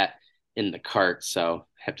put that in the cart. So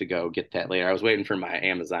I have to go get that later. I was waiting for my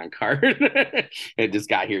Amazon cart. It just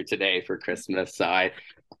got here today for Christmas. So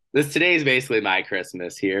today's basically my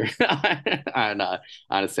Christmas here on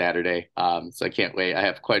on a Saturday. So I can't wait. I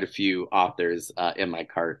have quite a few authors in my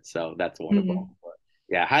cart, so that's wonderful. Mm. But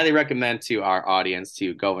yeah, highly recommend to our audience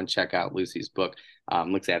to go and check out Lucy's book.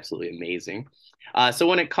 Looks absolutely amazing. So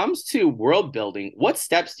when it comes to world building, what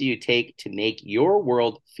steps do you take to make your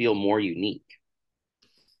world feel more unique?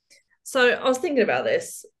 So I was thinking about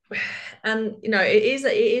this, and it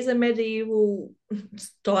is a medieval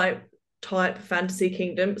type fantasy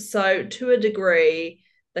kingdom. So to a degree,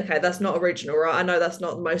 okay, that's not original, right? I know that's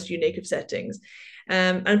not the most unique of settings.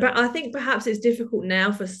 But I think perhaps it's difficult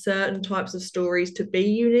now for certain types of stories to be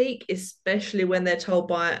unique, especially when they're told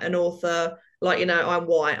by an author like, I'm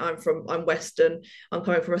white, I'm Western, I'm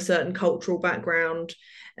coming from a certain cultural background.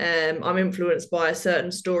 I'm influenced by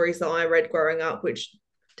certain stories that I read growing up, which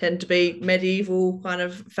tend to be medieval kind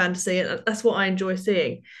of fantasy, and that's what I enjoy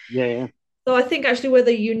seeing. Yeah, yeah. So I think actually where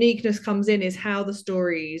the uniqueness comes in is how the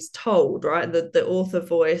story is told, right? The author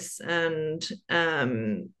voice, and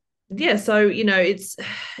yeah, so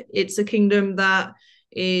it's a kingdom that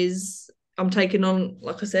is, I'm taking on,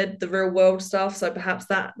 like I said, the real world stuff. So perhaps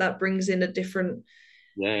that brings in a different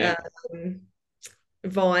Yeah, yeah. um,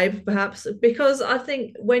 vibe, perhaps, because I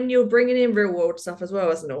think when you're bringing in real world stuff as well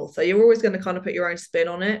as an author, you're always going to kind of put your own spin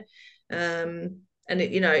on it. And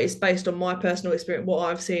it's based on my personal experience, what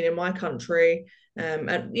I've seen in my country, and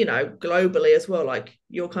globally as well, like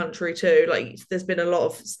your country too. Like there's been a lot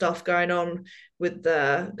of stuff going on with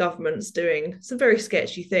the governments doing some very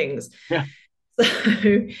sketchy things. Yeah.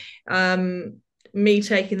 So me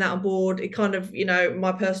taking that on board, it kind of,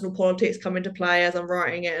 my personal politics come into play as I'm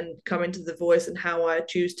writing it and come into the voice and how I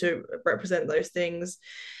choose to represent those things.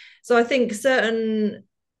 So I think certain,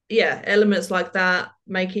 yeah, elements like that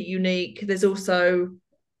make it unique. There's also,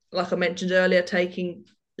 like I mentioned earlier, taking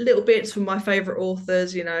little bits from my favorite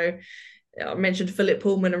authors. I mentioned Philip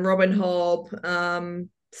Pullman and Robin Hobb.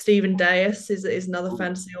 Stephen Dayas is another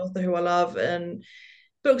fantasy author who I love, and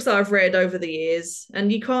books that I've read over the years,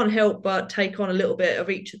 and you can't help but take on a little bit of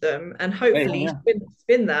each of them and Yeah, hopefully yeah.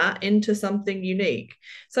 spin that into something unique.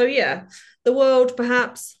 So yeah, the world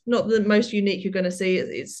perhaps not the most unique you're going to see.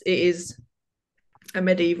 It is a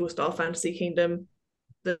medieval style fantasy kingdom.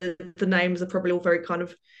 The names are probably all very kind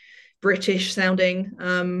of British sounding.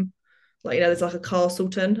 Like there's like a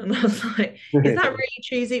Castleton, and I was like, is that really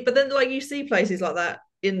cheesy? But then like you see places like that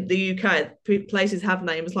in the UK, places have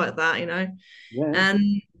names like that. Yeah.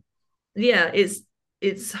 And yeah,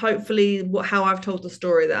 it's hopefully how I've told the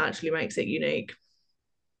story that actually makes it unique.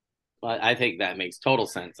 Well, I think that makes total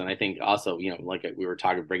sense, and I think also, like we were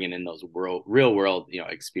talking, bringing in those real world,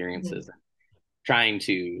 experiences, Mm. and trying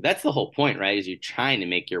to. That's the whole point, right? Is you're trying to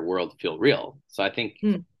make your world feel real. So I think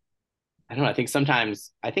Mm. I don't know. I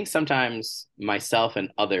think sometimes myself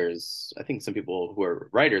and others, I think some people who are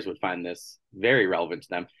writers would find this very relevant to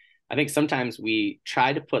them. I think sometimes we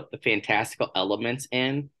try to put the fantastical elements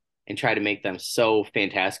in and try to make them so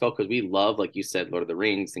fantastical because we love, like you said, Lord of the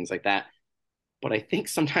Rings, things like that. But I think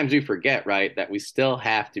sometimes we forget, right, that we still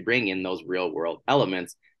have to bring in those real world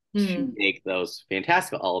elements to Mm. make those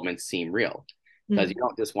fantastical elements seem real. Because you Mm.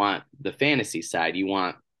 don't just want the fantasy side, you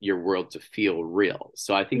want your world to feel real.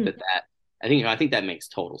 So I think Mm. I think that makes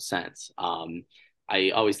total sense. I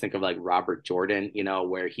always think of like Robert Jordan,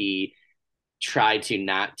 where he tried to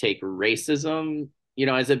not take racism,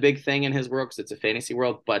 as a big thing in his work because it's a fantasy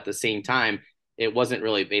world, but at the same time, it wasn't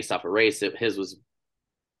really based off of race. His was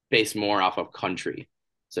based more off of country.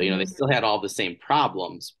 So, they Mm. still had all the same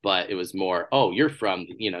problems, but it was more, oh, you're from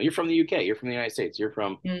the UK, you're from the United States, you're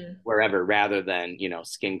from Mm. wherever, rather than,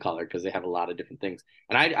 skin color, because they have a lot of different things.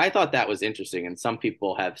 And I thought that was interesting. And some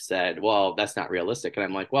people have said, well, that's not realistic. And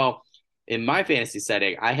I'm like, well, in my fantasy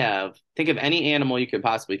setting, think of any animal you could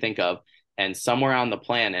possibly think of, and somewhere on the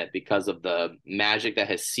planet, because of the magic that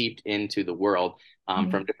has seeped into the world from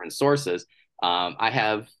Mm. different sources, I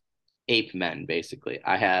have ape men, basically.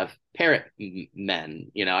 I have parrot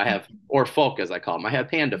men, I have, or folk as I call them. I have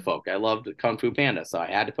panda folk. I loved Kung Fu Panda, so I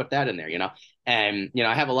had to put that in there. And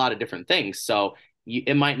I have a lot of different things. So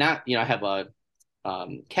it might not, I have a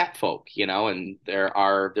cat folk, and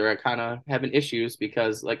they're kind of having issues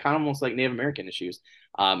because like kind of almost like Native American issues,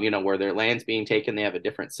 where their land's being taken, they have a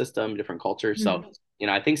different system, different culture. So, Mm.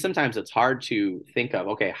 I think sometimes it's hard to think of,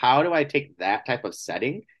 okay, how do I take that type of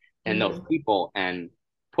setting and those Mm. people and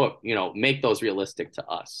make those realistic to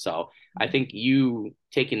us. So I think you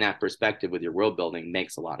taking that perspective with your world building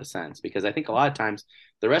makes a lot of sense because I think a lot of times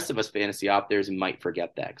the rest of us fantasy authors might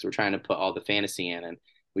forget that because we're trying to put all the fantasy in and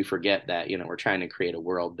we forget that we're trying to create a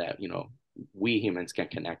world that we humans can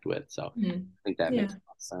connect with. So I Mm. think that makes Yeah. a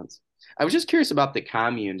lot of sense. I was just curious about the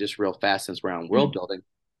commune, just real fast since we're on world Mm. building,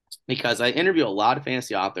 because I interview a lot of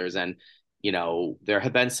fantasy authors, and there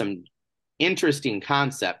have been some interesting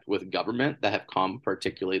concept with government that have come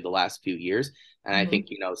particularly the last few years, and I think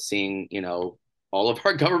Mhm. seeing all of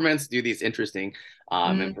our governments do these interesting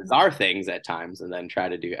and Mm. bizarre things at times, and then try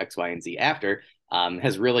to do X, Y, and Z after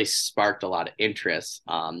has really sparked a lot of interest,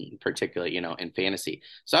 particularly, in fantasy.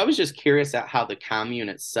 So I was just curious at how the commune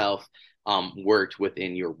itself worked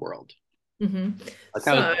within your world. Mhm. Like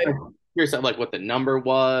I was So curious at like what the number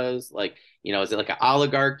was, like, is it like an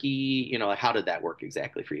oligarchy? Like how did that work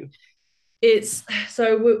exactly for you? it's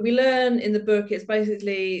so we learn in the book it's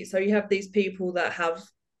basically so you have these people that have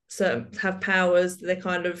powers. They're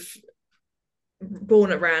kind of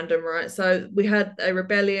born at random, right? So we had a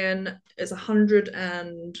rebellion. It's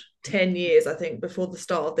 110 years, I think, before the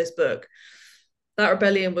start of this book. That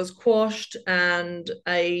rebellion was quashed, and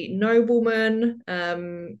a nobleman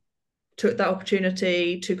took that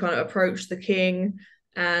opportunity to kind of approach the king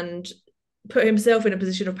and put himself in a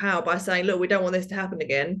position of power by saying, look, we don't want this to happen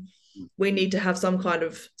again. We need to have some kind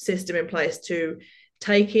of system in place to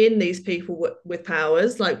take in these people with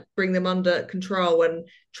powers, like bring them under control and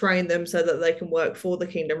train them so that they can work for the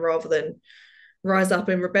kingdom rather than rise up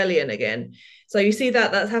in rebellion again. So you see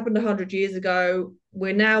that that's happened 100 years ago.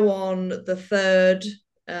 We're now on the third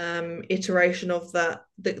iteration of that.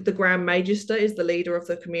 The Grand Magister is the leader of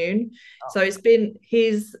the commune. So it's been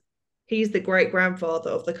he's the great grandfather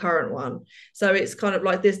of the current one. So it's kind of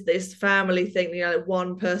like this family thing.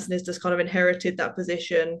 One person has just kind of inherited that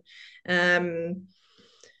position. Um,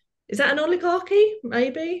 is that an oligarchy?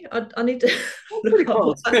 Maybe I need to That's pretty look up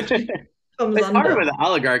what close. that comes It's hard with under. an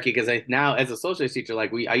oligarchy because I now, as a socialist teacher,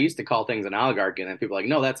 like I used to call things an oligarchy, and then people are like,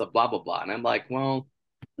 no, that's a blah blah blah, and I'm like, well,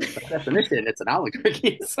 by definition, it's an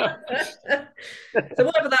oligarchy. So So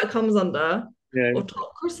whatever that comes under, yeah,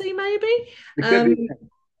 autocracy maybe. it could Um, be.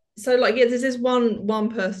 so like yeah, there's this one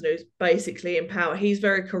person who's basically in power. He's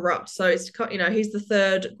very corrupt. So he's the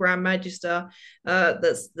third Grand Magister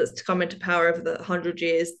that's come into power over the 100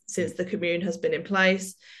 years since the commune has been in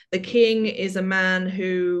place. The king is a man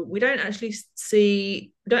who we don't actually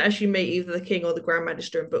meet either the king or the Grand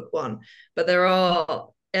Magister in book one, but there are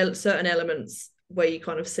certain elements where you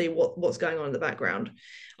kind of see what's going on in the background.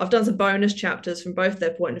 I've done some bonus chapters from both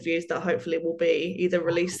their point of views that hopefully will be either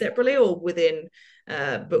released separately or within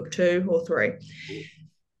book two or three.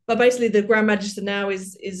 But basically, the Grand Magister now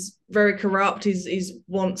is very corrupt. He's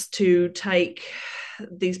wants to take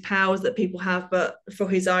these powers that people have, but for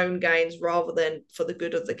his own gains rather than for the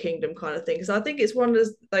good of the kingdom, kind of thing. So I think it's one of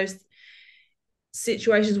those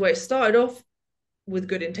situations where it started off with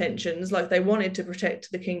good intentions, like they wanted to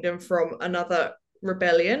protect the kingdom from another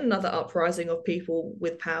rebellion, another uprising of people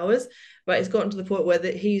with powers, but it's gotten to the point where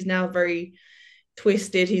that he's now very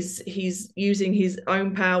twisted. He's using his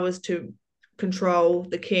own powers to control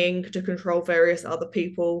the king, to control various other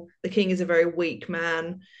people. The king is a very weak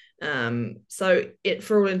man. So it,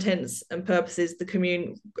 for all intents and purposes, the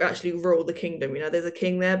commune actually rule the kingdom. There's a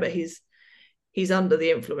king there, but he's under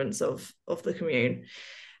the influence of the commune.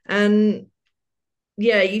 And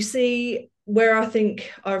yeah, you see where I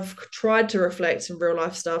think I've tried to reflect some real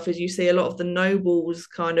life stuff is you see a lot of the nobles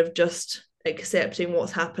kind of just accepting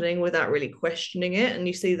what's happening without really questioning it, and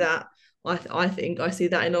you see that I think I see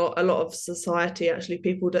that in a lot of society. Actually,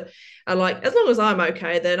 people that are like, as long as I'm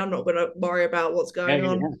okay, then I'm not going to worry about what's Yeah, going yeah,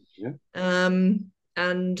 on. yeah.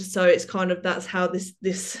 And so it's kind of that's how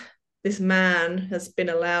this man has been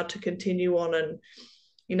allowed to continue on, and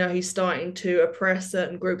he's starting to oppress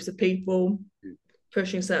certain groups of people,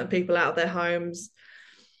 pushing certain people out of their homes.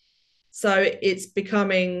 So it's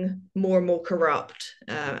becoming more and more corrupt.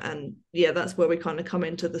 And yeah, that's where we kind of come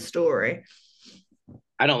into the story.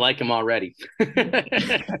 I don't like him already.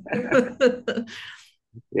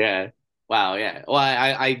 Yeah. Wow. Yeah. Well,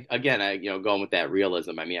 I again, going with that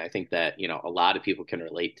realism. I mean, I think that a lot of people can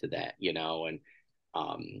relate to that. And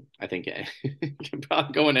I think you can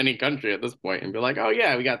probably go in any country at this point and be like, oh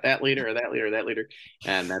yeah, we got that leader or that leader or that leader,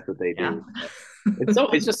 and that's what they Yeah. do. So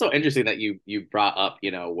it's just so interesting that you brought up,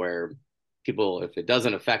 where people, if it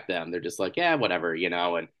doesn't affect them, they're just like, yeah, whatever,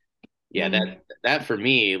 and yeah, Mm, that for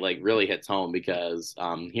me like really hits home because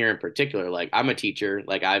here in particular, like I'm a teacher,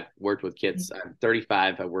 like I've worked with kids. I'm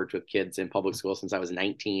 35. I've worked with kids in public school since I was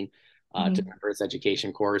 19. Took mm, my first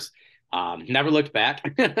education course. Never looked back.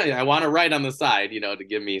 I want to write on the side, to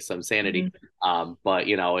give me some sanity. mm, But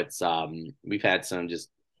it's we've had some just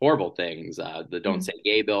horrible things. The Don't mm, Say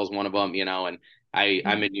Gay bill is one of them, and I'm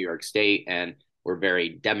mm, in New York State and we're very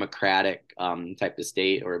democratic type of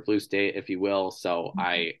state or a blue state, if you will. So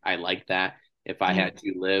I like that. If I mm, had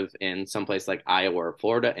to live in someplace like Iowa or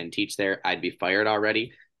Florida and teach there, I'd be fired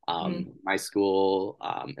already. mm, My school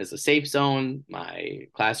is a safe zone. My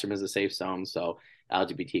classroom is a safe zone. So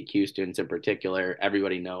LGBTQ students in particular,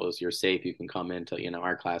 everybody knows you're safe. You can come into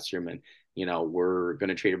our classroom, and we're going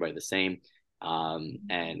to treat everybody the same. And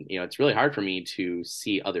it's really hard for me to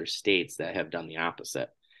see other states that have done the opposite.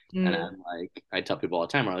 And mm, I'm like, I tell people all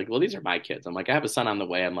the time, I'm like, well, these are my kids. I'm like, I have a son on the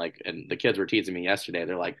way. I'm like, and the kids were teasing me yesterday.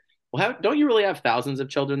 They're like, well, don't you really have thousands of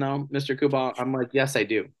children though, Mr. Kubal? I'm like, yes, I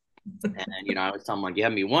do. And, I always tell them, like, you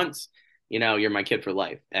have me once, you're my kid for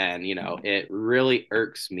life. And, it really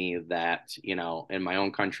irks me that, in my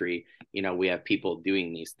own country, we have people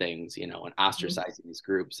doing these things, and mm, ostracizing these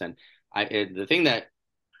groups. And the thing that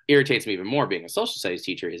irritates me even more being a social studies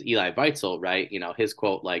teacher is Eli Weitzel, right? His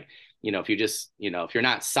quote, like, if you just, if you're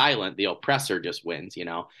not silent, the oppressor just wins, and,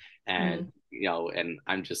 mm, and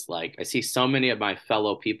I'm just like, I see so many of my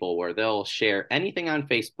fellow people where they'll share anything on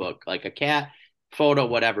Facebook, like a cat photo,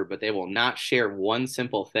 whatever, but they will not share one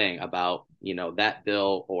simple thing about, that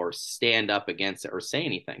bill or stand up against it or say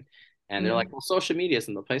anything. And they're like, mm. well, social media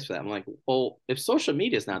isn't the place for that. I'm like, well, if social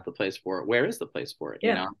media is not the place for it, where is the place for it?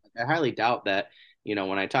 Yeah. I highly doubt that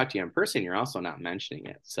when I talk to you in person, you're also not mentioning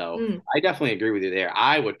it. So Mm, I definitely agree with you there.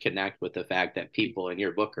 I would connect with the fact that people in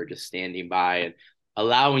your book are just standing by and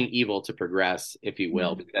allowing evil to progress, if you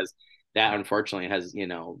will, mm, because that unfortunately has,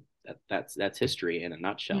 that's history in a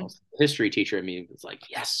nutshell. mm. So the history teacher in me was like,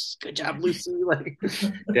 yes, good job, Lucy. Like,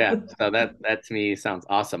 yeah. So that to me sounds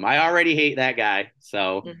awesome. I already hate that guy.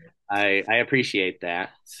 So Mm. I appreciate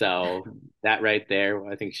that. So that right there,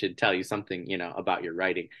 I think should tell you something, about your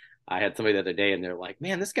writing. I had somebody the other day and they're like,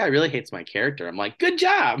 man, this guy really hates my character. I'm like, good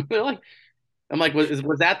job. They're like, I'm like,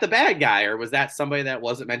 was that the bad guy or was that somebody that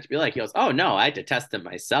wasn't meant to be like? He goes, oh no, I detest him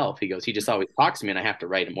myself. He goes, he just always talks to me and I have to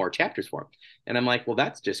write more chapters for him. And I'm like, well,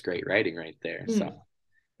 that's just great writing right there. Mm. So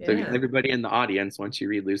Yeah. everybody in the audience, once you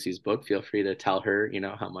read Lucy's book, feel free to tell her,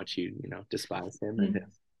 how much you, despise him and Mm.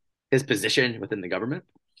 his position within the government.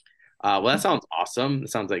 Well, that sounds awesome. It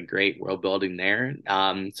sounds like great world building there.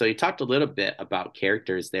 So you talked a little bit about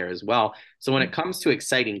characters there as well. So when it comes to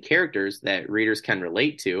exciting characters that readers can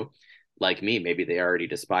relate to, like me, maybe they already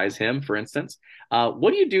despise him, for instance.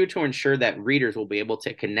 What do you do to ensure that readers will be able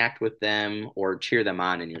to connect with them or cheer them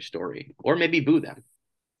on in your story, or maybe boo them?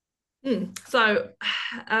 So,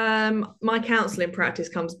 my counselling practice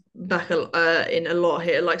comes back in a lot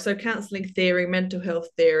here. Like, so counselling theory, mental health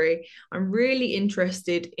theory. I'm really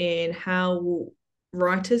interested in how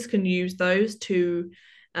writers can use those to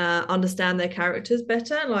understand their characters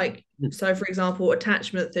better. Like, so for example,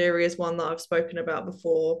 attachment theory is one that I've spoken about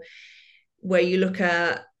before, where you look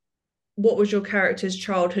at what was your character's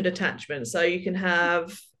childhood attachment. So you can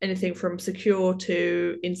have anything from secure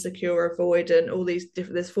to insecure, avoidant, all these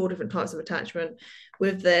different, there's 4 different types of attachment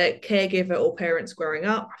with their caregiver or parents growing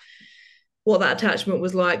up. What that attachment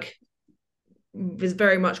was like is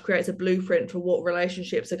very much creates a blueprint for what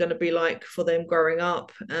relationships are going to be like for them growing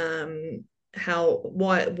up. How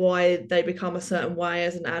why they become a certain way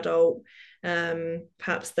as an adult.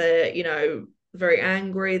 Perhaps they're very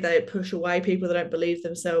angry. They push away people that don't believe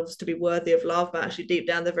themselves to be worthy of love, but actually deep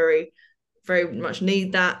down they're very much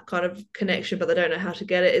need that kind of connection, but they don't know how to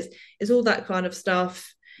get it. Is all that kind of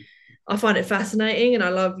stuff. I find it fascinating and I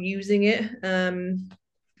love using it.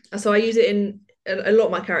 So I use it in a lot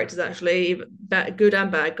of my characters actually, good and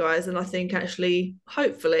bad guys, and I think actually,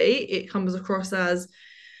 hopefully, it comes across as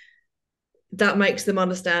that makes them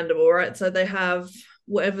understandable, right? So they have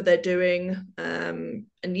whatever they're doing, and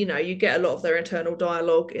you get a lot of their internal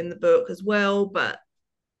dialogue in the book as well, but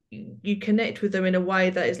you connect with them in a way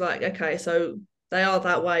that is like, okay, so they are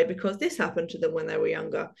that way because this happened to them when they were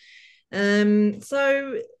younger.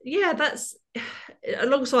 So yeah, that's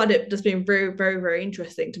alongside it just being very, very, very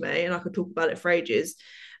interesting to me, and I could talk about it for ages.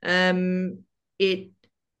 It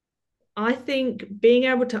I think being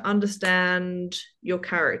able to understand your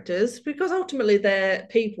characters, because ultimately they're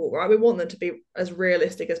people, right? We want them to be as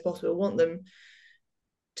realistic as possible. We want them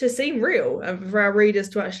to seem real and for our readers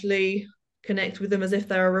to actually connect with them as if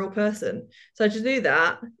they're a real person. So to do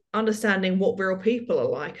that, understanding what real people are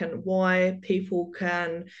like and why people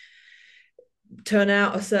can turn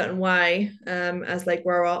out a certain way as they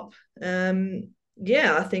grow up.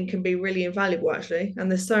 Yeah, I think can be really invaluable actually. And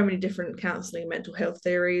there's so many different counselling, mental health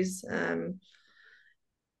theories. And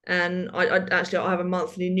I have a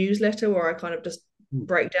monthly newsletter where I kind of just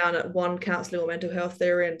break down at one counselling or mental health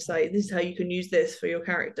theory and say this is how you can use this for your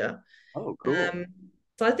character. Oh, cool.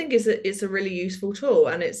 So I think it's a really useful tool,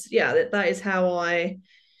 and it's yeah that is how I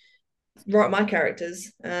write my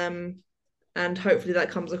characters, and hopefully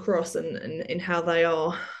that comes across and in how they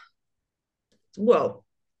are well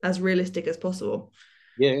as realistic as possible.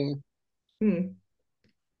 Yeah. Hmm.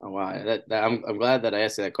 Oh, wow. I'm glad that I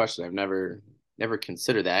asked you that question. I've never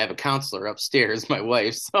considered that. I have a counselor upstairs, my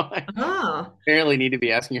wife, so I Ah. apparently need to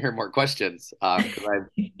be asking her more questions. Because I've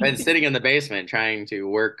been sitting in the basement trying to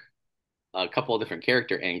work a couple of different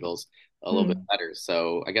character angles a little bit Hmm. better.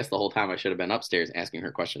 So I guess the whole time I should have been upstairs asking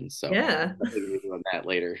her questions. So Yeah. definitely gonna be doing that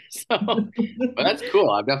later. So, but that's cool.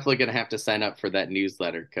 I'm definitely gonna have to sign up for that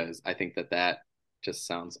newsletter because I think that just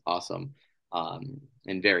sounds awesome,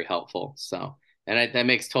 and very helpful. So, that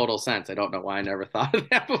makes total sense. I don't know why I never thought of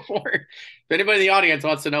that before. If anybody in the audience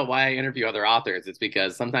wants to know why I interview other authors, it's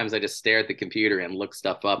because sometimes I just stare at the computer and look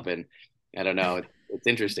stuff up, and I don't know. It's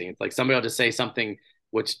interesting. It's like somebody will just say something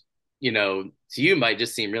which to you might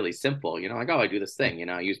just seem really simple, like, oh, I do this thing,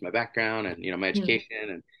 I use my background and, my Hmm.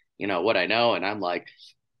 education and, what I know. And I'm like,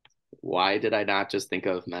 why did I not just think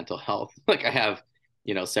of mental health? Like I have,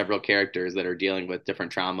 several characters that are dealing with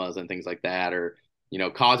different traumas and things like that, or,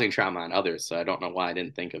 causing trauma on others. So I don't know why I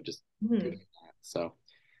didn't think of just doing Hmm. that. So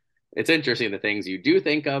it's interesting the things you do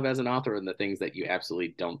think of as an author and the things that you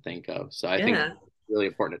absolutely don't think of. So I think it's Yeah. really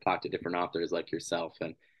important to talk to different authors like yourself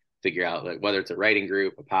and figure out like whether it's a writing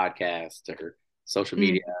group, a podcast, or social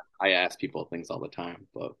media. Hmm. I ask people things all the time,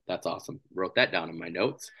 but that's awesome. Wrote that down in my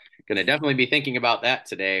notes. Gonna definitely be thinking about that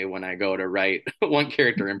today when I go to write one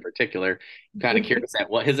character in particular. Kind of curious at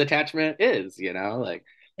what his attachment is, like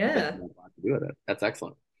I bet Yeah. you have a lot to do with it. That's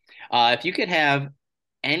excellent. If you could have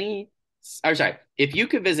any, or sorry, if you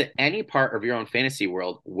could visit any part of your own fantasy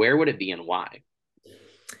world, where would it be and why?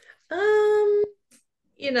 Um,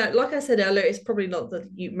 like I said earlier, it's probably not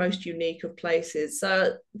the most unique of places.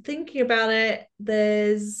 So thinking about it,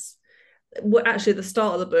 there's well, actually the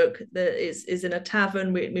start of the book that is in a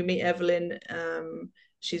tavern. We meet Evelyn.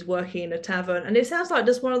 She's working in a tavern, and it sounds like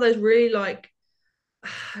just one of those really like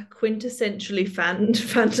quintessentially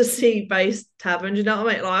fantasy based taverns. You know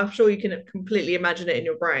what I mean? Like I'm sure you can completely imagine it in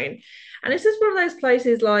your brain. And it's just one of those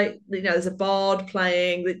places like there's a bard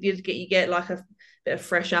playing that you get like a bit of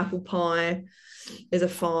fresh apple pie. There's a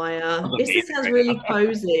fire. Sounds It just amazing sounds right really now.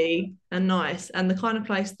 cozy and nice, and the kind of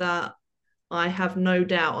place that I have no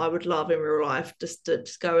doubt I would love in real life. Just to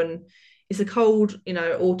just go and it's a cold,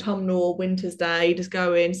 autumnal winter's day. Just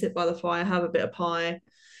go in, sit by the fire, have a bit of pie,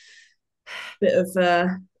 bit of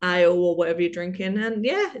ale or whatever you're drinking, and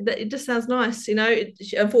yeah, it just sounds nice.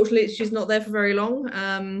 Unfortunately, she's not there for very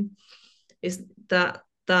long. Is that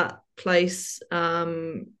place?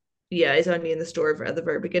 Yeah, is only in the story at the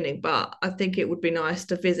very beginning, but I think it would be nice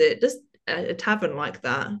to visit just a tavern like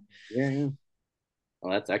that. Yeah, yeah.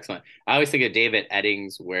 Well, that's excellent. I always think of David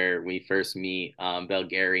Eddings where we first meet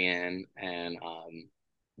Belgarian and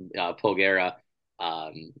Polgara,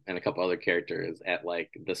 and a couple other characters at like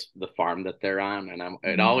the farm that they're on, and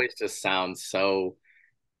it Mhm. always just sounds so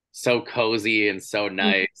cozy and so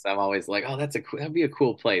nice. I'm always like, oh, that'd be a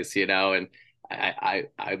cool place, And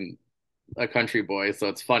I'm a country boy, so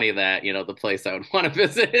it's funny that the place I would want to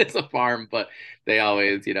visit is a farm, but they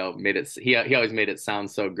always made it. He always made it sound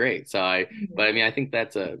so great. But I mean, I think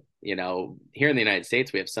that's here in the United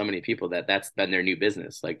States we have so many people that's been their new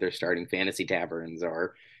business, like they're starting fantasy taverns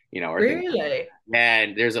or things. Really?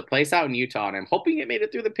 And there's a place out in Utah, and I'm hoping it made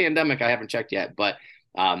it through the pandemic. I haven't checked yet, but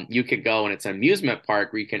you could go, and it's an amusement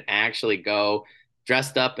park where you can actually go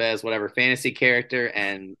dressed up as whatever fantasy character,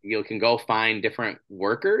 and you can go find different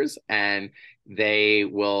workers, and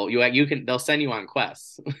they'll send you on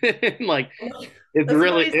quests. Like That's it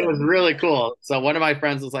was amazing. really cool. So one of my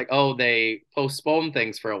friends was like, "Oh, they postponed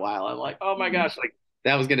things for a while." I'm like, "Oh my Mm. gosh!" Like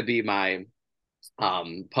that was going to be my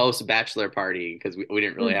post bachelor party because we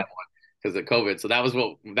didn't really have Mm. one because of COVID. So that was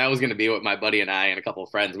going to be what my buddy and I and a couple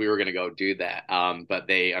of friends we were going to go do that. But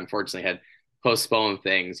they unfortunately had postpone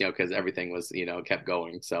things, because everything was, kept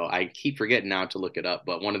going. So I keep forgetting now to look it up.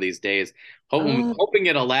 But one of these days, Oh, hoping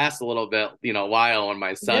it'll last a little bit, while when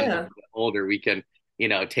my son's a yeah. little bit older, we can,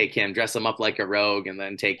 take him, dress him up like a rogue, and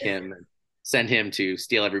then take him and send him to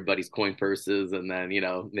steal everybody's coin purses, and then,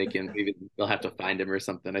 make him, maybe they'll have to find him or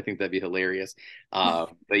something. I think that'd be hilarious. But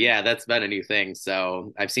yeah, that's been a new thing.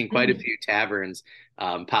 So I've seen quite a Mm, few taverns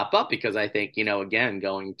pop up because I think, again,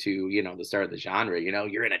 going to, the start of the genre,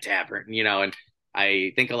 you're in a tavern, and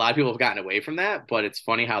I think a lot of people have gotten away from that, but it's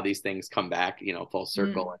funny how these things come back, full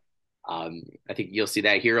circle. mm, I think you'll see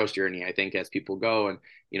that hero's journey. I think as people go and,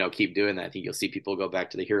 keep doing that, I think you'll see people go back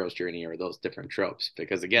to the hero's journey or those different tropes,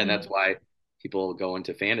 because again, that's mm. why people go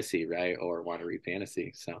into fantasy, right? Or want to read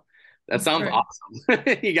fantasy. So that It's sounds true.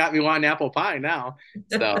 awesome. You got me wanting apple pie now.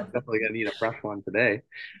 So definitely gonna need a fresh one today.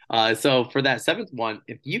 So for that seventh one,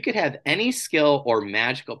 if you could have any skill or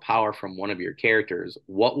magical power from one of your characters,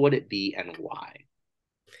 what would it be and why?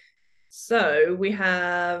 So we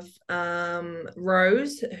have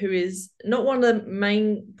Rose, who is not one of the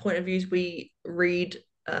main point of views we read.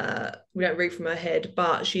 We don't read from her head,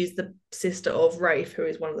 but she's the sister of Rafe, who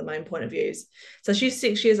is one of the main point of views. So she's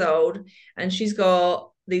 6 years old, and she's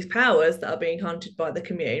got these powers that are being hunted by the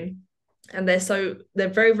commune, and they're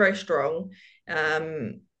very very strong.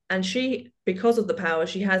 And she, because of the power,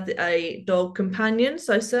 she has a dog companion.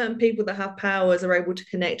 So certain people that have powers are able to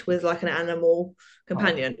connect with like an animal Oh, that's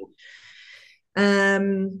companion. cool.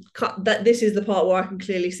 That this is the part where I can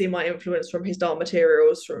clearly see my influence from his Dark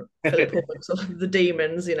Materials from Philip Pullman's of the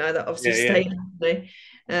demons, that obviously Yeah, yeah. stayed with me.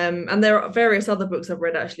 And there are various other books I've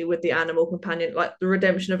read actually with the animal companion, like the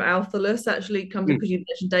Redemption of Althalus actually comes in Hmm. because you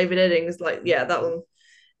mentioned David Eddings, like yeah, that one.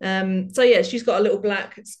 So yeah, she's got a little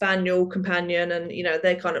black spaniel companion, and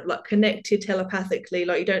they're kind of like connected telepathically.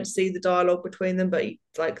 Like you don't see the dialogue between them, but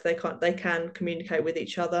like they can communicate with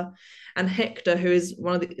each other. And Hector, who is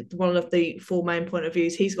one of the four main point of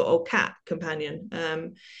views, he's got a cat companion.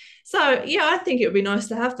 So yeah, I think it would be nice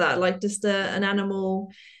to have that, like just an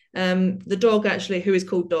animal. The dog actually, who is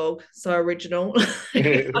called Dog, so original. I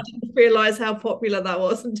didn't realize how popular that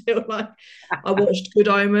was until like I watched Good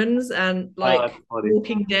Omens and Oh, like that's funny.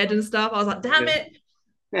 Walking Dead and stuff. I was like, damn it,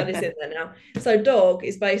 but it's in there now. So Dog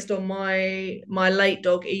is based on my late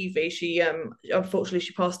dog Evie. She unfortunately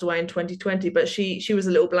she passed away in 2020, but she was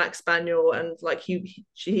a little black spaniel, and like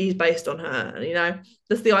he's based on her. And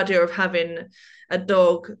that's the idea of having a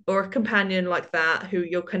dog or a companion like that who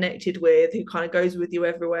you're connected with, who kind of goes with you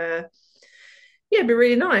everywhere. Yeah, it'd be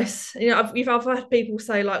really nice. I've had people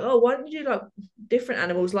say like, "Oh, why don't you do like different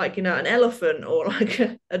animals, like an elephant or like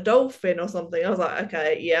a dolphin or something?" I was like,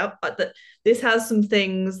 "Okay, yeah, but this has some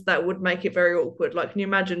things that would make it very awkward. Like, can you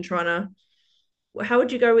imagine trying to? How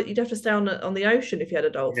would you go with? You'd have to stay on the ocean if you had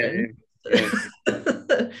a Yeah, yeah, dolphin."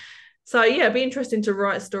 yeah. So yeah, it'd be interesting to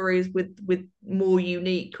write stories with more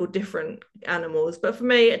unique or different animals. But for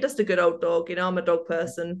me, just a good old dog. I'm a dog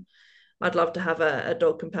person. I'd love to have a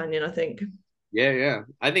dog companion, I think. Yeah, yeah.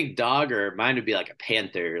 I think dog or mine would be like a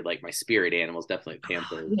panther. Like my spirit animal is definitely a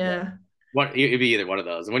panther. But Yeah. it'd be either one of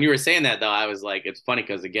those. And when you were saying that though, I was like, it's funny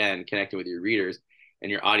because again, connecting with your readers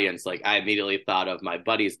and your audience, like I immediately thought of my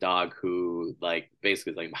buddy's dog who like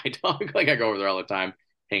basically is like my dog. Like I go over there all the time,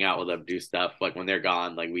 hang out with them, do stuff. Like when they're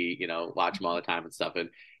gone, like we, watch them all the time and stuff. And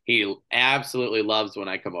he absolutely loves when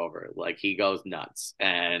I come over. Like he goes nuts.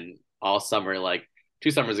 And all summer, like 2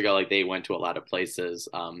 summers ago, like they went to a lot of places,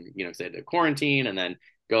 because they had to quarantine and then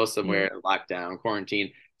go somewhere, Mm. lockdown,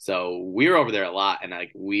 quarantine. So we were over there a lot, and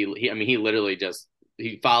like I mean, he literally just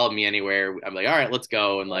he followed me anywhere. I'm like, all right, let's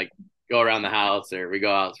go, and like go around the house, or we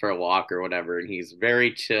go out for a walk or whatever. And he's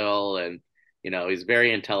very chill, and he's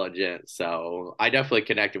very intelligent. So I definitely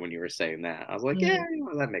connected when you were saying that. I was like, yeah,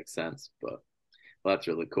 Mm. that makes sense. But well, that's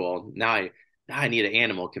really cool. Now I need an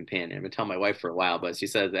animal companion. I've been telling my wife for a while, but she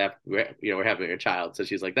says that we're having a child, so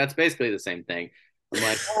she's like, that's basically the same thing. I'm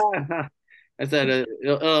like, ah. I said,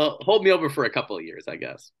 hold me over for a couple of years, I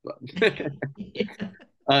guess. But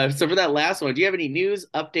Yeah. so for that last one, do you have any news,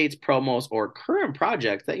 updates, promos, or current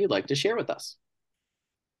projects that you'd like to share with us?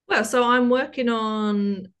 Well, so I'm working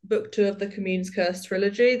on book two of the Commune's Curse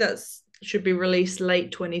trilogy. That's should be released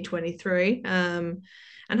late 2023.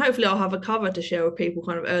 And hopefully I'll have a cover to share with people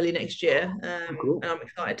kind of early next year. Oh, cool. And I'm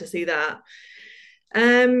excited to see that.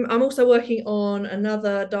 I'm also working on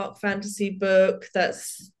another dark fantasy book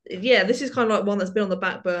this is kind of like one that's been on the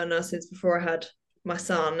back burner since before I had my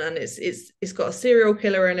son, and it's got a serial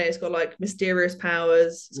killer in it. It's got like mysterious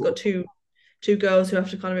powers. It's got two girls who have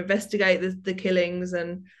to kind of investigate the killings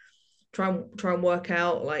and try and work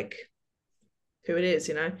out like who it is,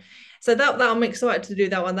 you know. So that I'm excited to do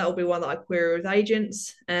that one. That will be one that I query with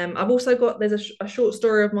agents. I've also got there's a short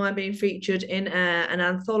story of mine being featured in an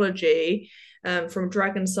anthology from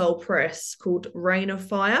Dragon Soul Press called Reign of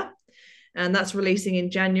Fire, and that's releasing in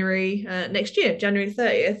January next year, January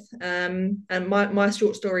 30th. And my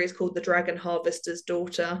short story is called The Dragon Harvester's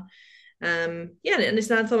Daughter. Yeah, and it's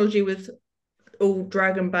an anthology with all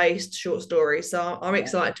dragon based short stories. So I'm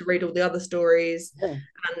excited to read all the other stories. Yeah.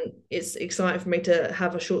 And it's exciting for me to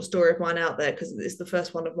have a short story of mine out there because it's the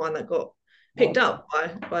first one of mine that got picked Awesome.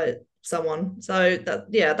 up by someone. So that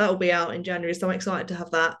yeah, that'll be out in January. So I'm excited to have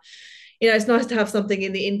that. You know, it's nice to have something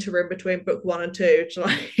in the interim between book one and two.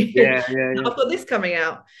 Like, Yeah, yeah, I've got this coming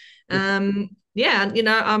out. Yeah, and you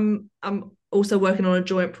know, I'm also working on a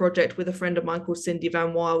joint project with a friend of mine called Cindy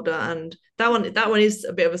Van Wilder, and that one is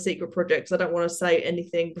a bit of a secret project because I don't want to say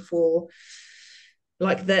anything before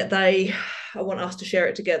like that they I want us to share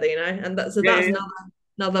it together, you know, and yeah, that's yeah.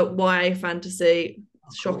 another YA fantasy, Oh,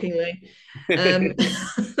 cool. shockingly.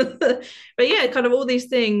 But yeah, kind of all these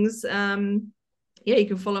things. Yeah, you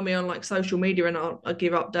can follow me on like social media, and I'll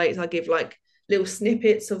give updates. I give like little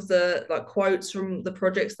snippets of the like quotes from the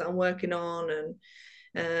projects that I'm working on,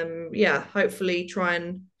 and yeah, hopefully try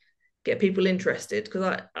and get people interested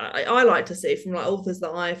because I like to see from like authors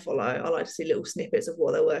that I follow. I like to see little snippets of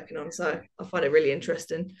what they're working on, so I find it really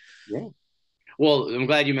interesting. Yeah. Well, I'm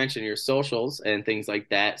glad you mentioned your socials and things like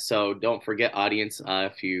that. So don't forget, audience,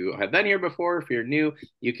 if you have been here before, if you're new,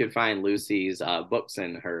 you can find Lucy's books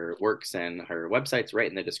and her works and her websites right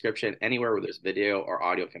in the description. Anywhere where there's video or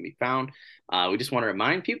audio can be found. We just want to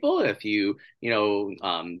remind people if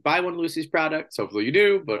buy one of Lucy's products, hopefully you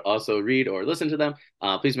do, but also read or listen to them.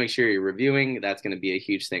 Please make sure you're reviewing. That's going to be a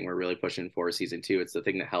huge thing we're really pushing for season 2. It's the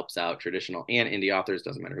thing that helps out traditional and indie authors,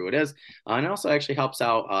 doesn't matter who it is. And it also actually helps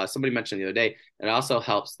out, somebody mentioned the other day, it also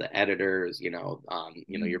helps the editors,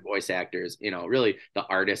 your voice actors, really the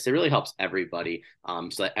artists. It really helps everybody, so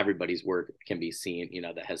that everybody's work can be seen,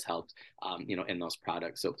 that has helped, in those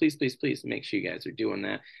products. So please, please, please make sure you guys are doing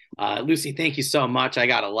that. Lucy, thank you so much. I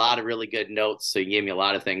got a lot of really good notes. So you gave me a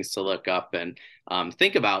lot of things to look up and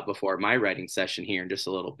think about before my writing session here in just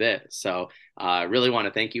a little bit. So I really want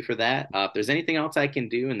to thank you for that. If there's anything else I can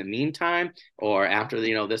do in the meantime or after,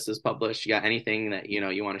 this is published, you got anything that,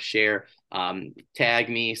 you want to share, tag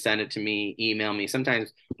me, send it to me, email me.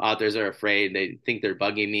 Sometimes authors are afraid. They think they're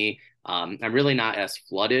bugging me. I'm really not as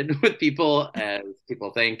flooded with people as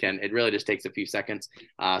people think, and it really just takes a few seconds.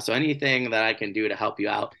 So anything that I can do to help you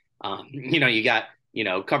out, you got,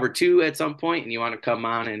 cover 2 at some point and you want to come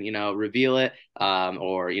on and, reveal it,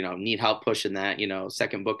 or, need help pushing that,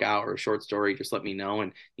 second book out or short story, just let me know.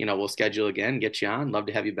 And, we'll schedule again, get you on. Love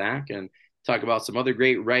to have you back and talk about some other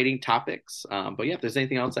great writing topics. But yeah, if there's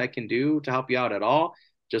anything else I can do to help you out at all,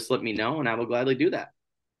 just let me know and I will gladly do that.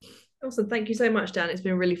 Awesome. Thank you so much, Dan. It's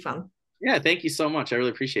been really fun. Yeah, thank you so much. I really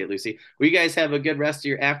appreciate it, Lucy. Well, you guys have a good rest of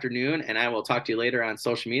your afternoon, and I will talk to you later on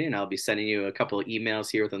social media, and I'll be sending you a couple of emails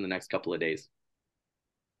here within the next couple of days.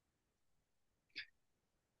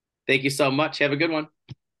 Thank you so much. Have a good one.